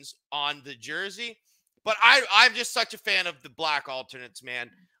options on the jersey, but I'm just such a fan of the black alternates, man.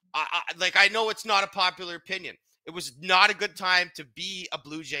 I know it's not a popular opinion. It was not a good time to be a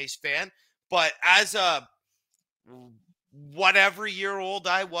Blue Jays fan, but as a whatever year old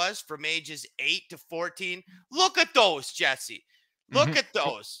I was, from ages 8 to 14, look at those, Jesse. Look at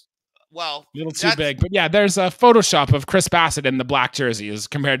those. Well, a little too big, but yeah, there's a Photoshop of Chris Bassett in the black jersey as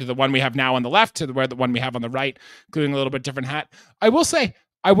compared to the one we have now on the left to the one we have on the right, including a little bit different hat. I will say,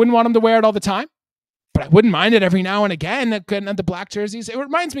 I wouldn't want him to wear it all the time, but I wouldn't mind it every now and again. The black jerseys, it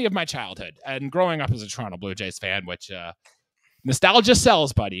reminds me of my childhood and growing up as a Toronto Blue Jays fan, which nostalgia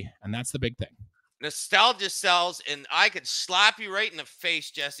sells, buddy, and that's the big thing. Nostalgia sells, and I could slap you right in the face,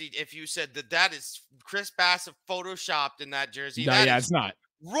 Jesse, if you said that is Chris Bassett photoshopped in that jersey. No, it's not.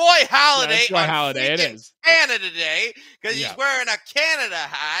 Roy Halladay, Roy Halladay, it is Canada Day, because he's wearing a Canada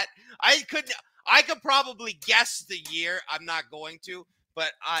hat. I could probably guess the year. I'm not going to,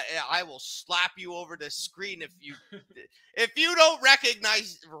 but I will slap you over the screen if you don't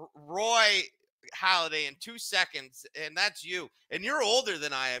recognize Roy Halladay in 2 seconds, and that's you. And you're older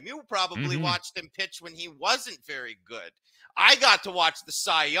than I am. You probably watched him pitch when he wasn't very good. I got to watch the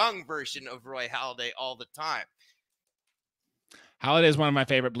Cy Young version of Roy Halladay all the time. Halladay is one of my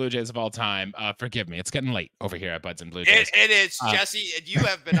favorite Blue Jays of all time. Forgive me, it's getting late over here at Buds and Blue Jays. It is, Jesse. You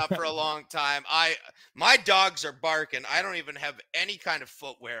have been up for a long time. My dogs are barking. I don't even have any kind of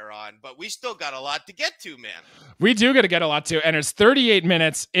footwear on, but we still got a lot to get to, man. We do got to get a lot to, and it's 38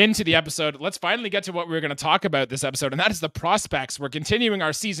 minutes into the episode. Let's finally get to what we're going to talk about this episode, and that is the prospects. We're continuing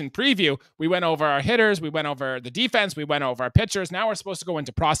our season preview. We went over our hitters, we went over the defense, we went over our pitchers. Now we're supposed to go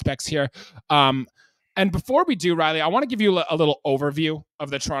into prospects here. And before we do, Riley, I want to give you a little overview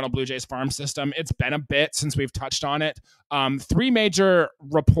of the Toronto Blue Jays farm system. It's been a bit since we've touched on it. 3 major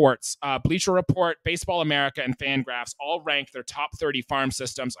reports, Bleacher Report, Baseball America, and Fangraphs, all rank their top 30 farm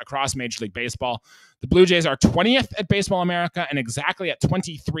systems across Major League Baseball. The Blue Jays are 20th at Baseball America and exactly at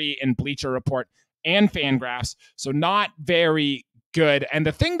 23 in Bleacher Report and Fangraphs. So not very good. And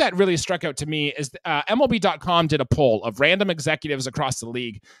the thing that really struck out to me is MLB.com did a poll of random executives across the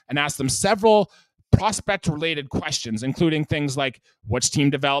league and asked them several prospect-related questions, including things like which team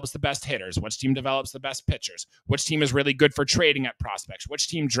develops the best hitters, which team develops the best pitchers, which team is really good for trading at prospects, which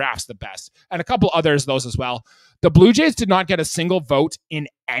team drafts the best, and a couple others, those as well. The Blue Jays did not get a single vote in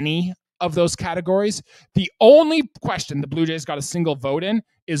any of those categories. The only question the Blue Jays got a single vote in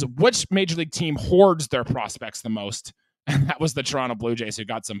is which major league team hoards their prospects the most. And that was the Toronto Blue Jays who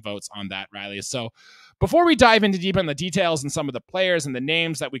got some votes on that, Riley. So before we dive into deep in the details and some of the players and the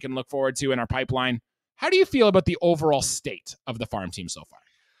names that we can look forward to in our pipeline, how do you feel about the overall state of the farm team so far?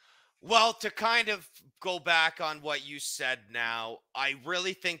 Well, to kind of go back on what you said now, I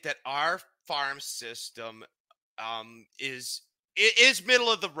really think that our farm system is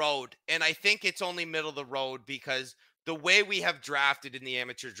middle of the road. And I think it's only middle of the road because the way we have drafted in the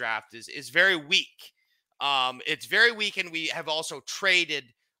amateur draft is very weak. It's very weak, and we have also traded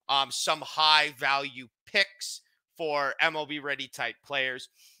some high value picks for MLB ready type players.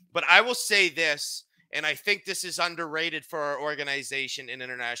 But I will say this, and I think this is underrated for our organization in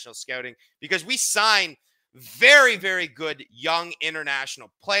international scouting, because we sign very, very good young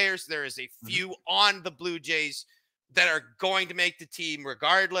international players. There is a few on the Blue Jays that are going to make the team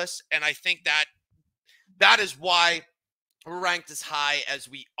regardless. And I think that is why we're ranked as high as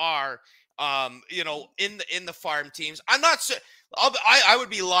we are. In the farm teams. I'm not sure. I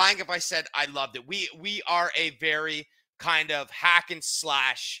would be lying if I said I loved it. We are a very kind of hack and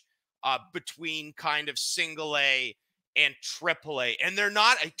slash between kind of single A and triple A. And they're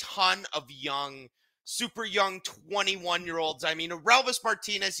not a ton of young, super young 21-year-olds. I mean, Relvis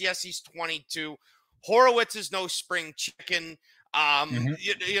Martinez, yes, he's 22. Horowitz is no spring chicken.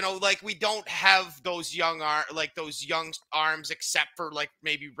 Like we don't have those young arms except for like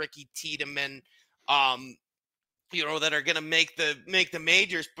maybe Ricky Tiedemann, that are going to make the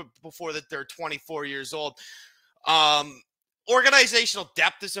majors before that they're 24 years old. Organizational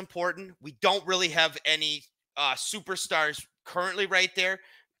depth is important. We don't really have any superstars currently right there.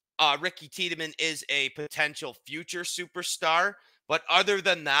 Ricky Tiedemann is a potential future superstar, but other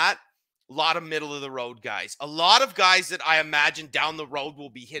than that, a lot of middle of the road guys. A lot of guys that I imagine down the road will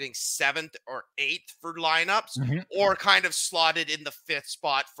be hitting 7th or 8th for lineups, or kind of slotted in the 5th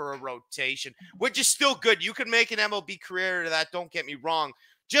spot for a rotation, which is still good. You can make an MLB career out of that. Don't get me wrong.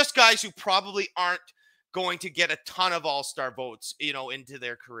 Just guys who probably aren't going to get a ton of all-star votes, into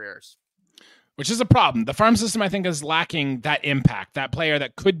their careers. Which is a problem. The farm system, I think, is lacking that impact, that player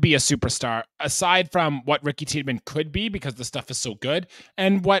that could be a superstar, aside from what Ricky Tiedemann could be because the stuff is so good,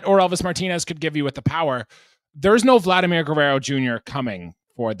 and what Elvis Martinez could give you with the power. There's no Vladimir Guerrero Jr. coming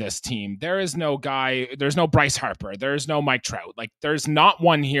for this team. There is no guy, there's no Bryce Harper, there's no Mike Trout. Like, there's not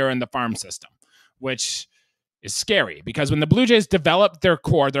one here in the farm system, which is scary because when the Blue Jays developed their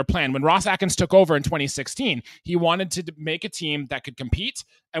core, their plan, when Ross Atkins took over in 2016, he wanted to make a team that could compete.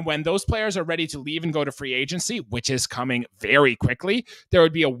 And when those players are ready to leave and go to free agency, which is coming very quickly, there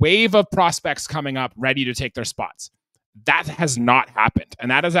would be a wave of prospects coming up ready to take their spots. That has not happened. And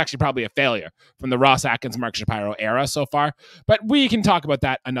that is actually probably a failure from the Ross Atkins, Mark Shapiro era so far. But we can talk about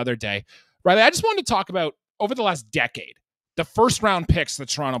that another day. Riley, I just wanted to talk about over the last decade, the first round picks the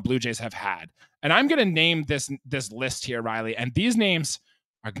Toronto Blue Jays have had. And I'm going to name this list here, Riley. And these names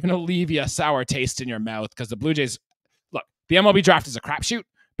are going to leave you a sour taste in your mouth because the Blue Jays, look, the MLB draft is a crapshoot,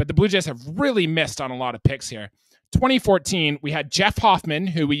 but the Blue Jays have really missed on a lot of picks here. 2014, we had Jeff Hoffman,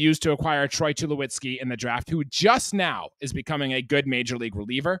 who we used to acquire Troy Tulowitzki in the draft, who just now is becoming a good major league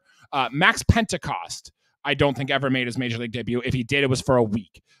reliever. Max Pentecost, I don't think ever made his major league debut. If he did, it was for a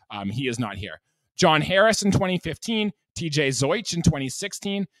week. He is not here. John Harris in 2015, TJ Zoich in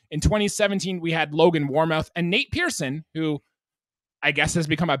 2016. In 2017, we had Logan Warmouth and Nate Pearson, who I guess has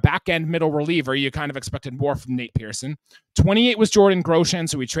become a back-end middle reliever. You kind of expected more from Nate Pearson. 28 was Jordan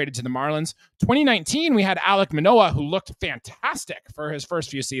Groshans, who we traded to the Marlins. 2019, we had Alek Manoah, who looked fantastic for his first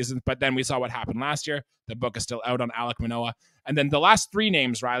few seasons, but then we saw what happened last year. The book is still out on Alek Manoah. And then the last three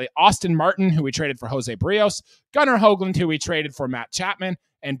names, Riley: Austin Martin, who we traded for Jose Barrios, Gunnar Hoagland, who we traded for Matt Chapman,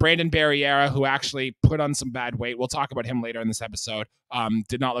 and Brandon Barriera, who actually put on some bad weight. We'll talk about him later in this episode.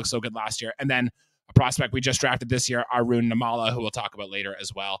 Did not look so good last year. And then a prospect we just drafted this year, Arun Namala, who we'll talk about later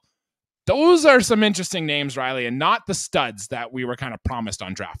as well. Those are some interesting names, Riley, and not the studs that we were kind of promised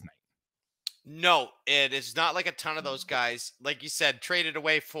on draft night. No, it is not like a ton of those guys, like you said, traded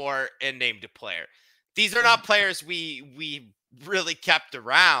away for and named a player. These are not players we really kept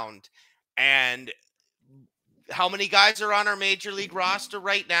around. And how many guys are on our major league roster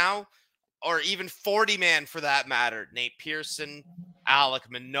right now? Or even 40-man for that matter. Nate Pearson, Alek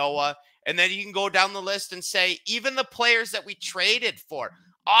Manoah. And then you can go down the list and say, even the players that we traded for.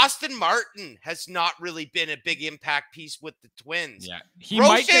 Austin Martin has not really been a big impact piece with the Twins. Yeah, he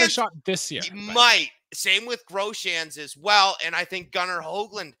might get a shot this year. He might. Same with Groshans as well. And I think Gunnar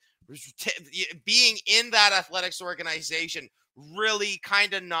Hoagland, being in that athletics organization, really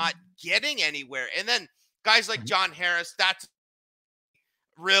kind of not getting anywhere. And then guys like John Harris, that's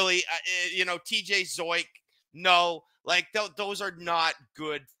really, TJ Zoik, no. Like, those are not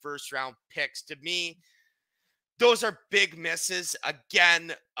good first-round picks. To me, those are big misses.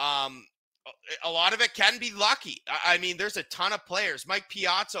 Again, a lot of it can be lucky. I mean, there's a ton of players. Mike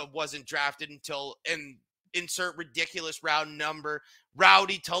Piazza wasn't drafted until insert ridiculous round number.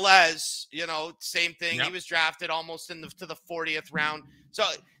 Rowdy Tellez, same thing. Yep. He was drafted almost to the 40th round. So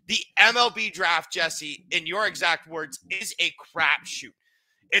the MLB draft, Jesse, in your exact words, is a crapshoot.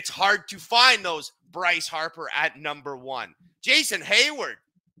 It's hard to find those Bryce Harper at number 1. Jason Hayward,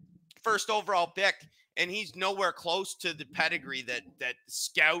 first overall pick, and he's nowhere close to the pedigree that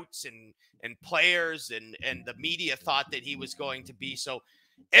scouts and players and the media thought that he was going to be. So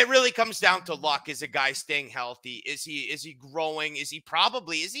it really comes down to luck. Is a guy staying healthy? Is he growing? Is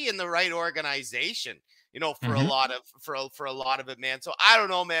he in the right organization? For a lot of it, man. So I don't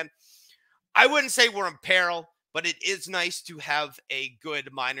know, man. I wouldn't say we're in peril, but it is nice to have a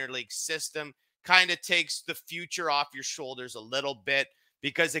good minor league system. Kind of takes the future off your shoulders a little bit,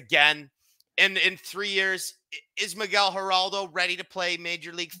 because again, in 3 years, is Miguel Geraldo ready to play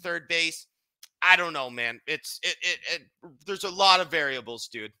major league third base? I don't know, man. There's a lot of variables,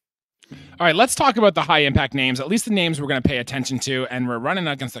 dude. All right, let's talk about the high impact names, at least the names we're going to pay attention to. And we're running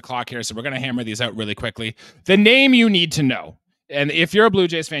against the clock here, so we're going to hammer these out really quickly. The name you need to know. And if you're a Blue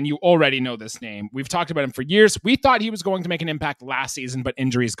Jays fan, you already know this name. We've talked about him for years. We thought he was going to make an impact last season, but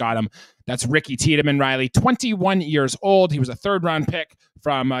injuries got him. That's Ricky Tiedemann, Riley, 21 years old. He was a third-round pick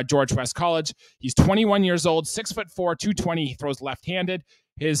from George West College. He's 21 years old, 6'4", 220. He throws left-handed.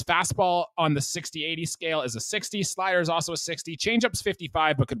 His fastball on the 60-80 scale is a 60. Slider is also a 60. Changeup's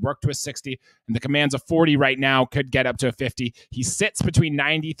 55, but could work to a 60. And the command's a 40 right now, could get up to a 50. He sits between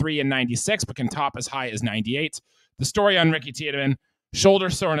 93 and 96, but can top as high as 98. The story on Ricky Tiedemann,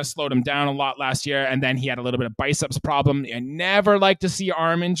 shoulder soreness slowed him down a lot last year, and then he had a little bit of biceps problem. I never like to see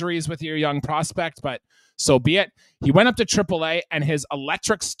arm injuries with your young prospect, but so be it. He went up to AAA, and his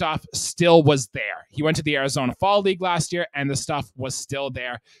electric stuff still was there. He went to the Arizona Fall League last year, and the stuff was still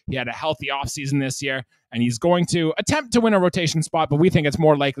there. He had a healthy offseason this year, and he's going to attempt to win a rotation spot, but we think it's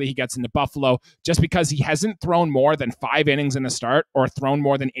more likely he gets into Buffalo just because he hasn't thrown more than 5 innings in a start or thrown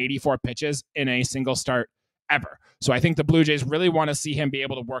more than 84 pitches in a single start ever. So I think the Blue Jays really want to see him be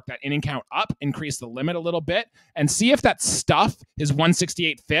able to work that inning count up, increase the limit a little bit, and see if that stuff, his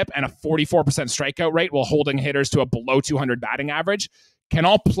 168 FIP and a 44% strikeout rate while holding hitters to a below 200 batting average, can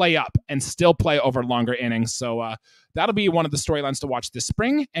all play up and still play over longer innings. So that'll be one of the storylines to watch this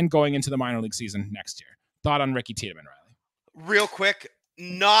spring and going into the minor league season next year. Thought on Ricky Tiedemann, Riley? Real quick,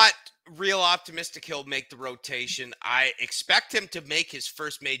 not real optimistic he'll make the rotation. I expect him to make his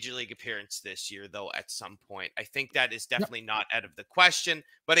first major league appearance this year, though, at some point. I think that is definitely not out of the question.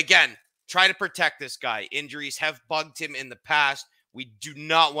 But again, try to protect this guy. Injuries have bugged him in the past. We do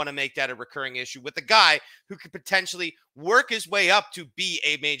not want to make that a recurring issue with a guy who could potentially work his way up to be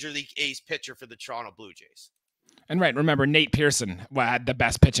a major league ace pitcher for the Toronto Blue Jays. And right, remember, Nate Pearson had the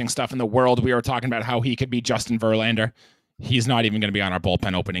best pitching stuff in the world. We were talking about how he could be Justin Verlander. He's not even going to be on our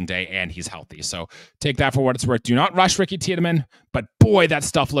bullpen opening day, and he's healthy. So take that for what it's worth. Do not rush Ricky Tiedemann, but boy, that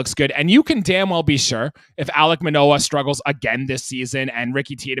stuff looks good. And you can damn well be sure if Alek Manoah struggles again this season and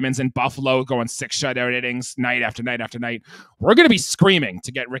Ricky Tiedemann's in Buffalo going 6 shutout innings night after night after night, we're going to be screaming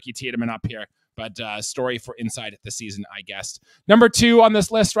to get Ricky Tiedemann up here. But story for inside the season, I guess. Number 2 on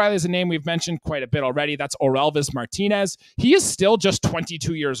this list, Riley, is a name we've mentioned quite a bit already. That's Orelvis Martinez. He is still just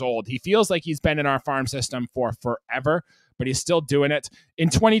 22 years old. He feels like he's been in our farm system for forever, but he's still doing it. In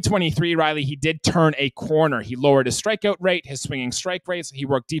 2023, Riley, he did turn a corner. He lowered his strikeout rate, his swinging strike rates. He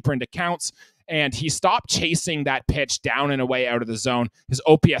worked deeper into counts, and he stopped chasing that pitch down and away out of the zone. His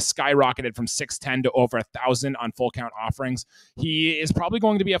OPS skyrocketed from 610 to over 1,000 on full count offerings. He is probably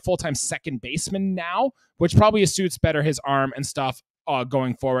going to be a full-time second baseman now, which probably suits better his arm and stuff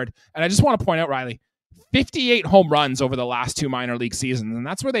going forward. And I just want to point out, Riley, 58 home runs over the last 2 minor league seasons, and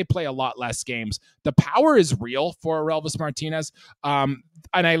that's where they play a lot less games. The power is real for Orelvis Martinez, and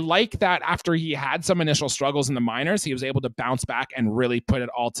I like that after he had some initial struggles in the minors, he was able to bounce back and really put it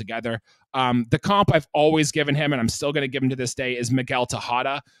all together. The comp I've always given him, and I'm still going to give him to this day, is Miguel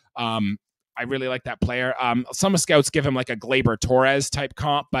Tejada. I really like that player. Some scouts give him like a Gleyber Torres type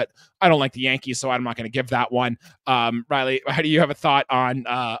comp, but I don't like the Yankees, so I'm not going to give that one. Riley, how do you have a thought on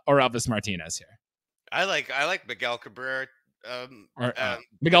Orelvis Martinez here? I like Miguel Cabrera Or you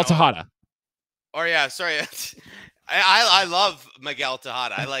Miguel know, Tejada. or yeah, sorry. I love Miguel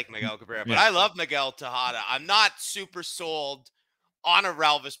Tejada. I like Miguel Cabrera, but Yeah. I love Miguel Tejada. I'm not super sold on a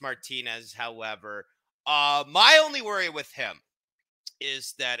Relvis Martinez, however. My only worry with him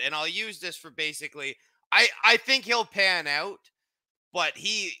is that, and I'll use this for basically, I think he'll pan out, but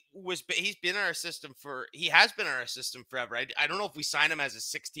he's been in our system he has been in our system forever. I don't know if we signed him as a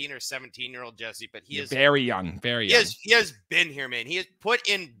 16 or 17-year-old Jesse, but You're very young, very young. He has been here, man. He has put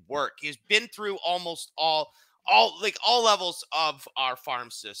in work. He's been through almost all levels of our farm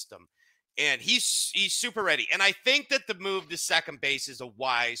system. And he's super ready. And I think that the move to second base is a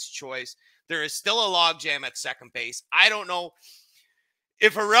wise choice. There is still a logjam at second base. I don't know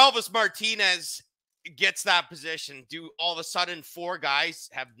if Relvis Martinez gets that position. Do all of a sudden 4 guys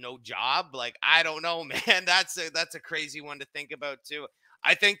have no job? Like, I don't know, man. That's a crazy one to think about too.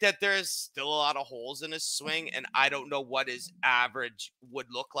 I think that there's still a lot of holes in his swing, and I don't know what his average would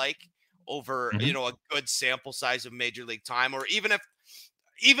look like over, a good sample size of major league time, or even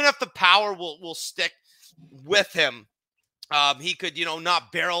if the power will stick with him, he could,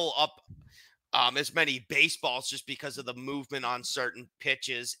 not barrel up as many baseballs just because of the movement on certain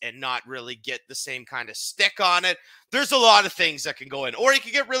pitches and not really get the same kind of stick on it. There's a lot of things that can go in, or he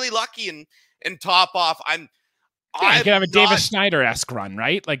could get really lucky and top off. You could have a Davis Schneider-esque run,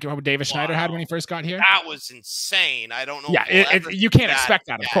 right? Like what Davis Schneider had when he first got here. That was insane. I don't know. Yeah, you can't expect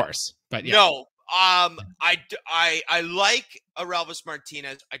that, of course. But yeah. No, I like Relvis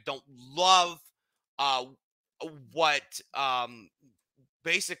Martinez. I don't love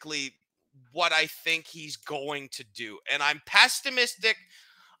basically what I think he's going to do, and I'm pessimistic,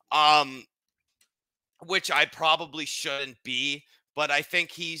 which I probably shouldn't be, but I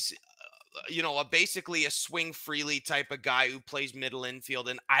think he's basically a swing freely type of guy who plays middle infield.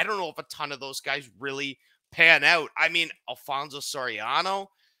 And I don't know if a ton of those guys really pan out. I mean, Alfonso Soriano,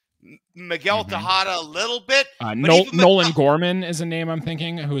 Miguel Tejada a little bit. Nolan Gorman is a name I'm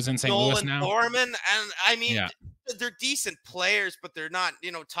thinking, who's in St. Louis now. Nolan Gorman, and I mean, they're decent players, but they're not,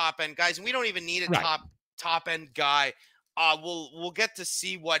 top end guys. And we don't even need a top end guy. We'll get to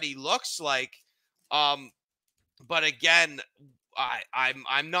see what he looks like. But again,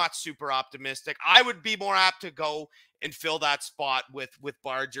 I'm not super optimistic. I would be more apt to go and fill that spot with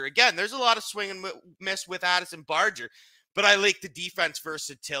Barger. Again, there's a lot of swing and miss with Addison Barger, but I like the defense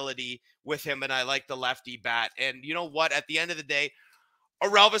versatility with him, and I like the lefty bat. And you know what? At the end of the day,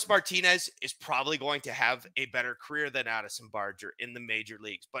 Relvis Martinez is probably going to have a better career than Addison Barger in the major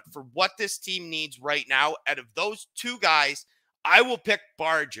leagues. But for what this team needs right now, out of those 2 guys, I will pick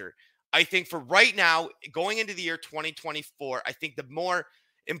Barger. I think for right now, going into the year 2024, I think the more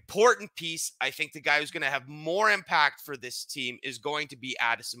important piece, I think the guy who's going to have more impact for this team is going to be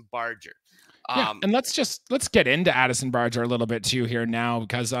Addison Barger. And let's get into Addison Barger a little bit too here now,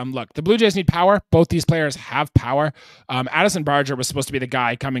 because look, the Blue Jays need power. Both these players have power. Addison Barger was supposed to be the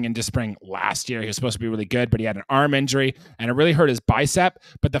guy coming into spring last year. He was supposed to be really good, but he had an arm injury and it really hurt his bicep.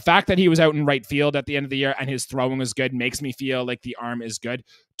 But the fact that he was out in right field at the end of the year and his throwing was good makes me feel like the arm is good.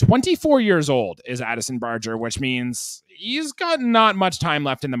 24 years old is Addison Barger, which means he's got not much time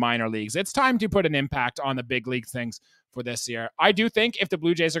left in the minor leagues. It's time to put an impact on the big league things for this year. I do think if the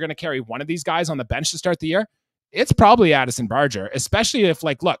Blue Jays are going to carry one of these guys on the bench to start the year, it's probably Addison Barger, especially if,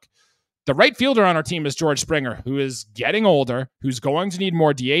 look, the right fielder on our team is George Springer, who is getting older, who's going to need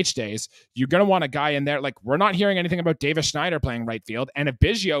more DH days. You're going to want a guy in there. We're not hearing anything about Davis Schneider playing right field, and if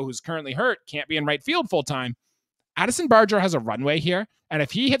Biggio, who's currently hurt, can't be in right field full time, Addison Barger has a runway here, and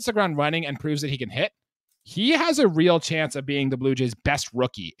if he hits the ground running and proves that he can hit, he has a real chance of being the Blue Jays' best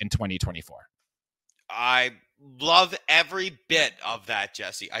rookie in 2024. I love every bit of that,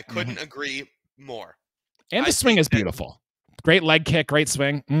 Jesse. I couldn't agree more. And the swing is beautiful. Great leg kick, great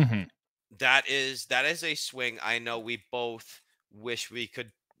swing. That is a swing I know we both wish we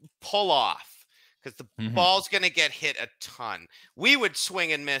could pull off, because the ball's going to get hit a ton. We would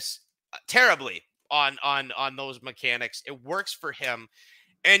swing and miss terribly on those mechanics. It works for him.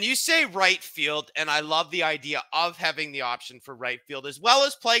 And you say right field, and I love the idea of having the option for right field as well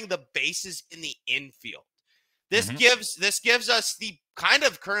as playing the bases in the infield. This gives us the kind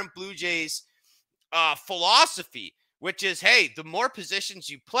of current Blue Jays philosophy, which is, hey, the more positions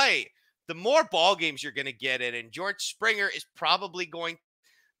you play, the more ball games you're going to get in. And George Springer is probably going,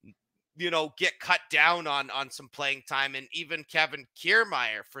 get cut down on some playing time, and even Kevin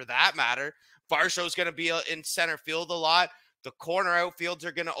Kiermaier for that matter. Varsho's going to be in center field a lot. The corner outfields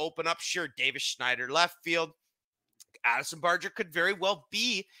are going to open up. Sure, Davis Schneider left field. Addison Barger could very well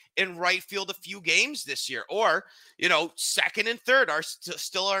be in right field a few games this year, or, second and third are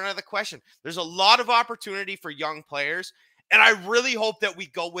still another question. There's a lot of opportunity for young players, And I really hope that we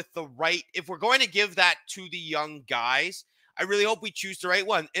go with the right, if we're going to give that to the young guys, I really hope we choose the right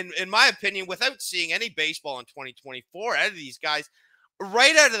one. In my opinion, without seeing any baseball in 2024 out of these guys,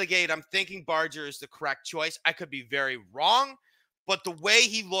 right out of the gate, I'm thinking Barger is the correct choice. I could be very wrong, but the way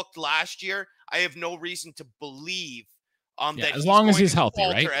he looked last year, I have no reason to believe that as he's long as going he's to healthy,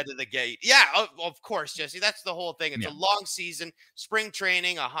 falter right? out of the gate. Yeah, of course, Jesse. That's the whole thing. It's a Yeah. long season, spring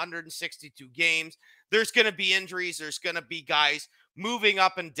training, 162 games. There's going to be injuries. There's going to be guys moving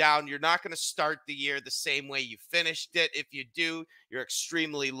up and down. You're not going to start the year the same way you finished it. If you do, you're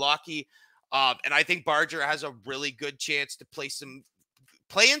extremely lucky. And I think Barger has a really good chance to play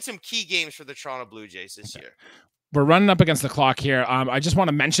in some key games for the Toronto Blue Jays this year. We're running up against the clock here. I just want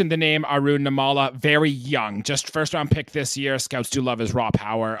to mention the name Arun Namala, very young, just first round pick this year. Scouts do love his raw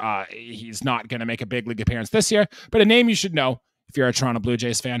power. He's not going to make a big league appearance this year, but a name you should know if you're a Toronto Blue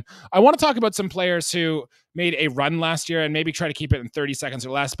Jays fan. I want to talk about some players who made a run last year and maybe try to keep it in 30 seconds or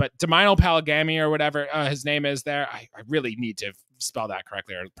less, but Domino Palagami or whatever his name is there, I really need to spell that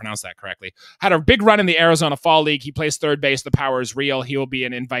correctly or pronounce that correctly, had a big run in the Arizona Fall League. He plays third base. The power is real. He will be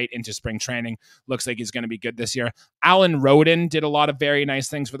an invite into spring training. Looks like he's going to be good this year. Alan Roden did a lot of very nice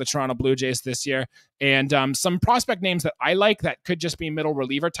things for the Toronto Blue Jays this year. And some prospect names that I like that could just be middle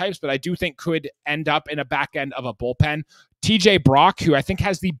reliever types, but I do think could end up in a back end of a bullpen. TJ Brock, who I think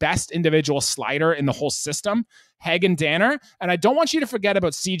has the best individual slider in the whole system. Hagen Danner. And I don't want you to forget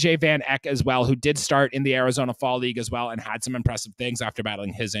about CJ Van Eck as well, who did start in the Arizona Fall League as well and had some impressive things after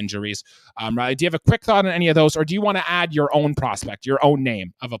battling his injuries. Riley, do you have a quick thought on any of those, or do you want to add your own prospect, your own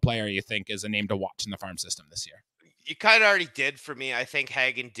name of a player you think is a name to watch in the farm system this year? You kind of already did for me. I think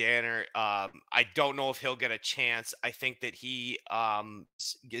Hagen Danner, I don't know if he'll get a chance. I think that he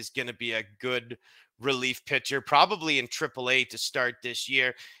is going to be a good relief pitcher, probably in AAA to start this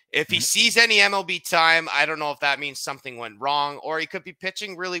year. If he sees any MLB time, I don't know if that means something went wrong, or he could be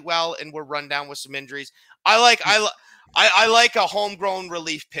pitching really well and we're run down with some injuries. I like a homegrown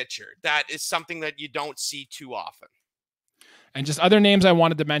relief pitcher. That is something that you don't see too often. And just other names I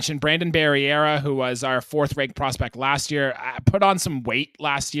wanted to mention, Brandon Barriera, who was our fourth-ranked prospect last year, put on some weight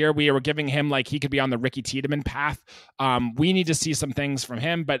last year. We were giving him like he could be on the Ricky Tiedemann path. We need to see some things from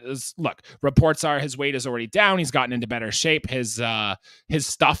him. But look, reports are his weight is already down. He's gotten into better shape. His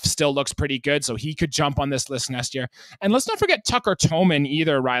stuff still looks pretty good, so he could jump on this list next year. And let's not forget Tucker Toman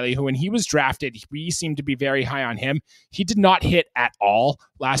either, Riley, who when he was drafted, we seemed to be very high on him. He did not hit at all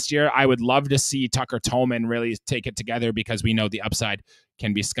last year. I would love to see Tucker Toman really take it together because we know the upside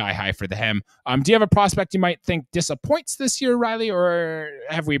can be sky high for him. Do you have a prospect you might think disappoints this year, Riley, or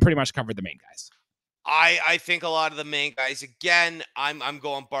have we pretty much covered the main guys? I think a lot of the main guys. Again, I'm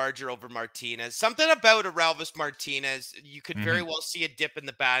going Barger over Martinez. Something about Aurelvis Martinez, you could very well see a dip in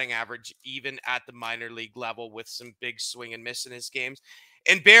the batting average, even at the minor league level, with some big swing and miss in his games.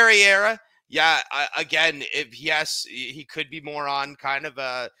 And Barriera, yeah, again, he could be more on kind of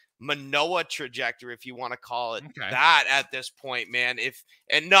a Manoah trajectory, if you want to call it that at this point, man.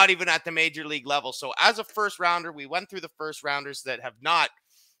 And not even at the major league level. So as a first rounder, we went through the first rounders that have not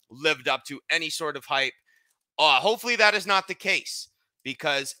lived up to any sort of hype. Hopefully that is not the case,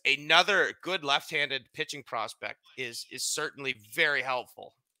 because another good left-handed pitching prospect is certainly very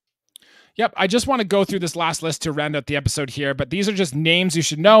helpful. Yep, I just want to go through this last list to round out the episode here, but these are just names you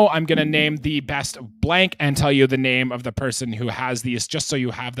should know. I'm going to name the best blank and tell you the name of the person who has these, just so you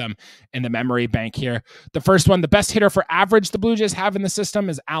have them in the memory bank here. The first one, the best hitter for average the Blue Jays have in the system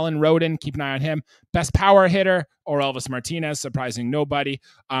is Alan Roden. Keep an eye on him. Best power hitter, Aurelvis Martinez, surprising nobody.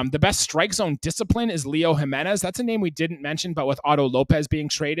 The best strike zone discipline is Leo Jimenez. That's a name we didn't mention, but with Otto Lopez being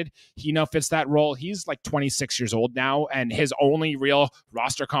traded, he now fits that role. He's like 26 years old now, and his only real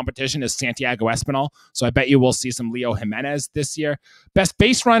roster competition is Santiago Espinal. So I bet you will see some Leo Jimenez this year. Best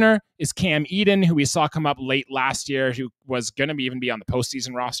base runner is Cam Eden, who we saw come up late last year, who was going to even be on the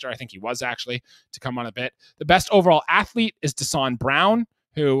postseason roster. I think he was actually to come on a bit. The best overall athlete is Desan Brown,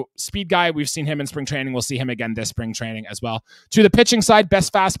 who speed guy. We've seen him in spring training. We'll see him again this spring training as well. To the pitching side,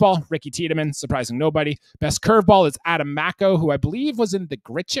 best fastball, Ricky Tiedemann, surprising nobody. Best curveball is Adam Macko, who I believe was in the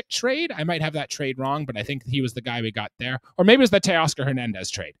Grichuk trade. I might have that trade wrong, but I think he was the guy we got there. Or maybe it was the Teoscar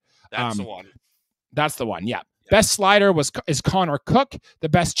Hernandez trade. That's the one. That's the one, yeah. Best slider is Connor Cook. The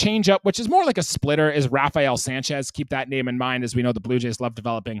best changeup, which is more like a splitter, is Rafael Sanchez. Keep that name in mind, as we know the Blue Jays love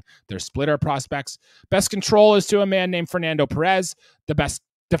developing their splitter prospects. Best control is to a man named Fernando Perez. The best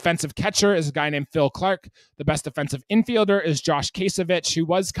defensive catcher is a guy named Phil Clark. The best defensive infielder is Josh Kasevich, who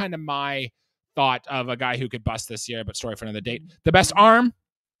was kind of my thought of a guy who could bust this year, but story for another date. The best arm,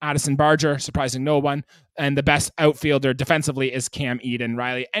 Addison Barger, surprising no one. And the best outfielder defensively is Cam Eden.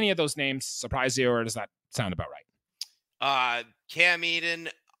 Riley, any of those names surprise you, or does that sound about right? Cam Eden,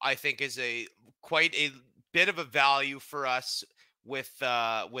 I think, is quite a bit of a value for us with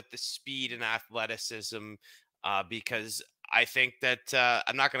the speed and athleticism, because I think that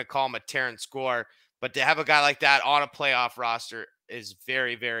I'm not going to call him a Terrence Gore, but to have a guy like that on a playoff roster is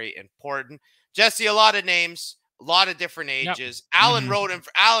very, very important. Jesse, a lot of names, a lot of different ages. Yep.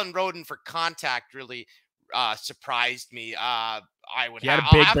 Alan Roden for contact really surprised me. He had a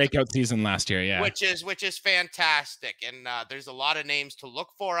big breakout season last year, yeah. Which is fantastic. And there's a lot of names to look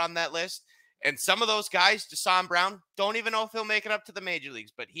for on that list. And some of those guys, Deshaun Brown, don't even know if he'll make it up to the major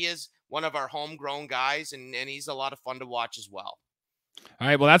leagues, but he is one of our homegrown guys, and he's a lot of fun to watch as well. All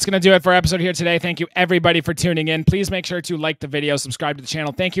right, well, that's going to do it for our episode here today. Thank you, everybody, for tuning in. Please make sure to like the video, subscribe to the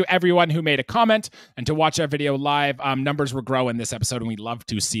channel. Thank you, everyone who made a comment and to watch our video live. Numbers were growing this episode, and we'd love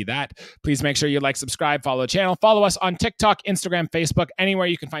to see that. Please make sure you like, subscribe, follow the channel. Follow us on TikTok, Instagram, Facebook, anywhere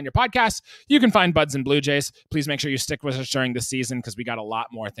you can find your podcasts. You can find Buds and Blue Jays. Please make sure you stick with us during the season because we got a lot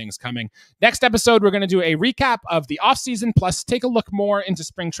more things coming. Next episode, we're going to do a recap of the offseason, plus take a look more into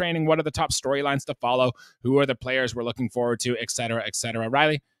spring training. What are the top storylines to follow? Who are the players we're looking forward to, et cetera, et cetera.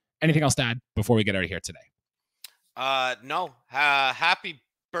 Riley, anything else to add before we get out of here today? No. Happy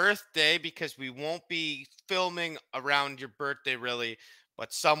birthday, because we won't be filming around your birthday, really.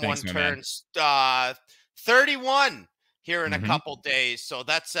 But someone turns 31 here in a couple days. So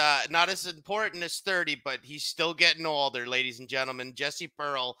that's not as important as 30, but he's still getting older, ladies and gentlemen. Jesse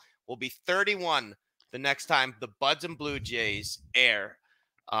Pearl will be 31 the next time the Buds and Blue Jays air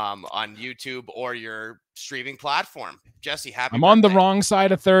on YouTube or your streaming platform. Jesse, happy I'm birthday. on the wrong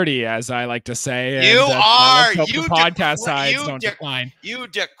side of 30, as I like to say. You are. You podcast sides don't decline. You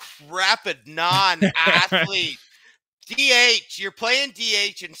decrepit non-athlete. DH. You're playing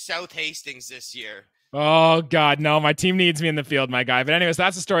DH in South Hastings this year. Oh, God, no. My team needs me in the field, my guy. But anyways,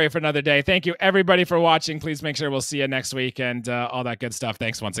 that's a story for another day. Thank you, everybody, for watching. Please make sure we'll see you next week and all that good stuff.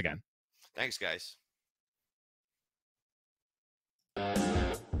 Thanks once again. Thanks, guys.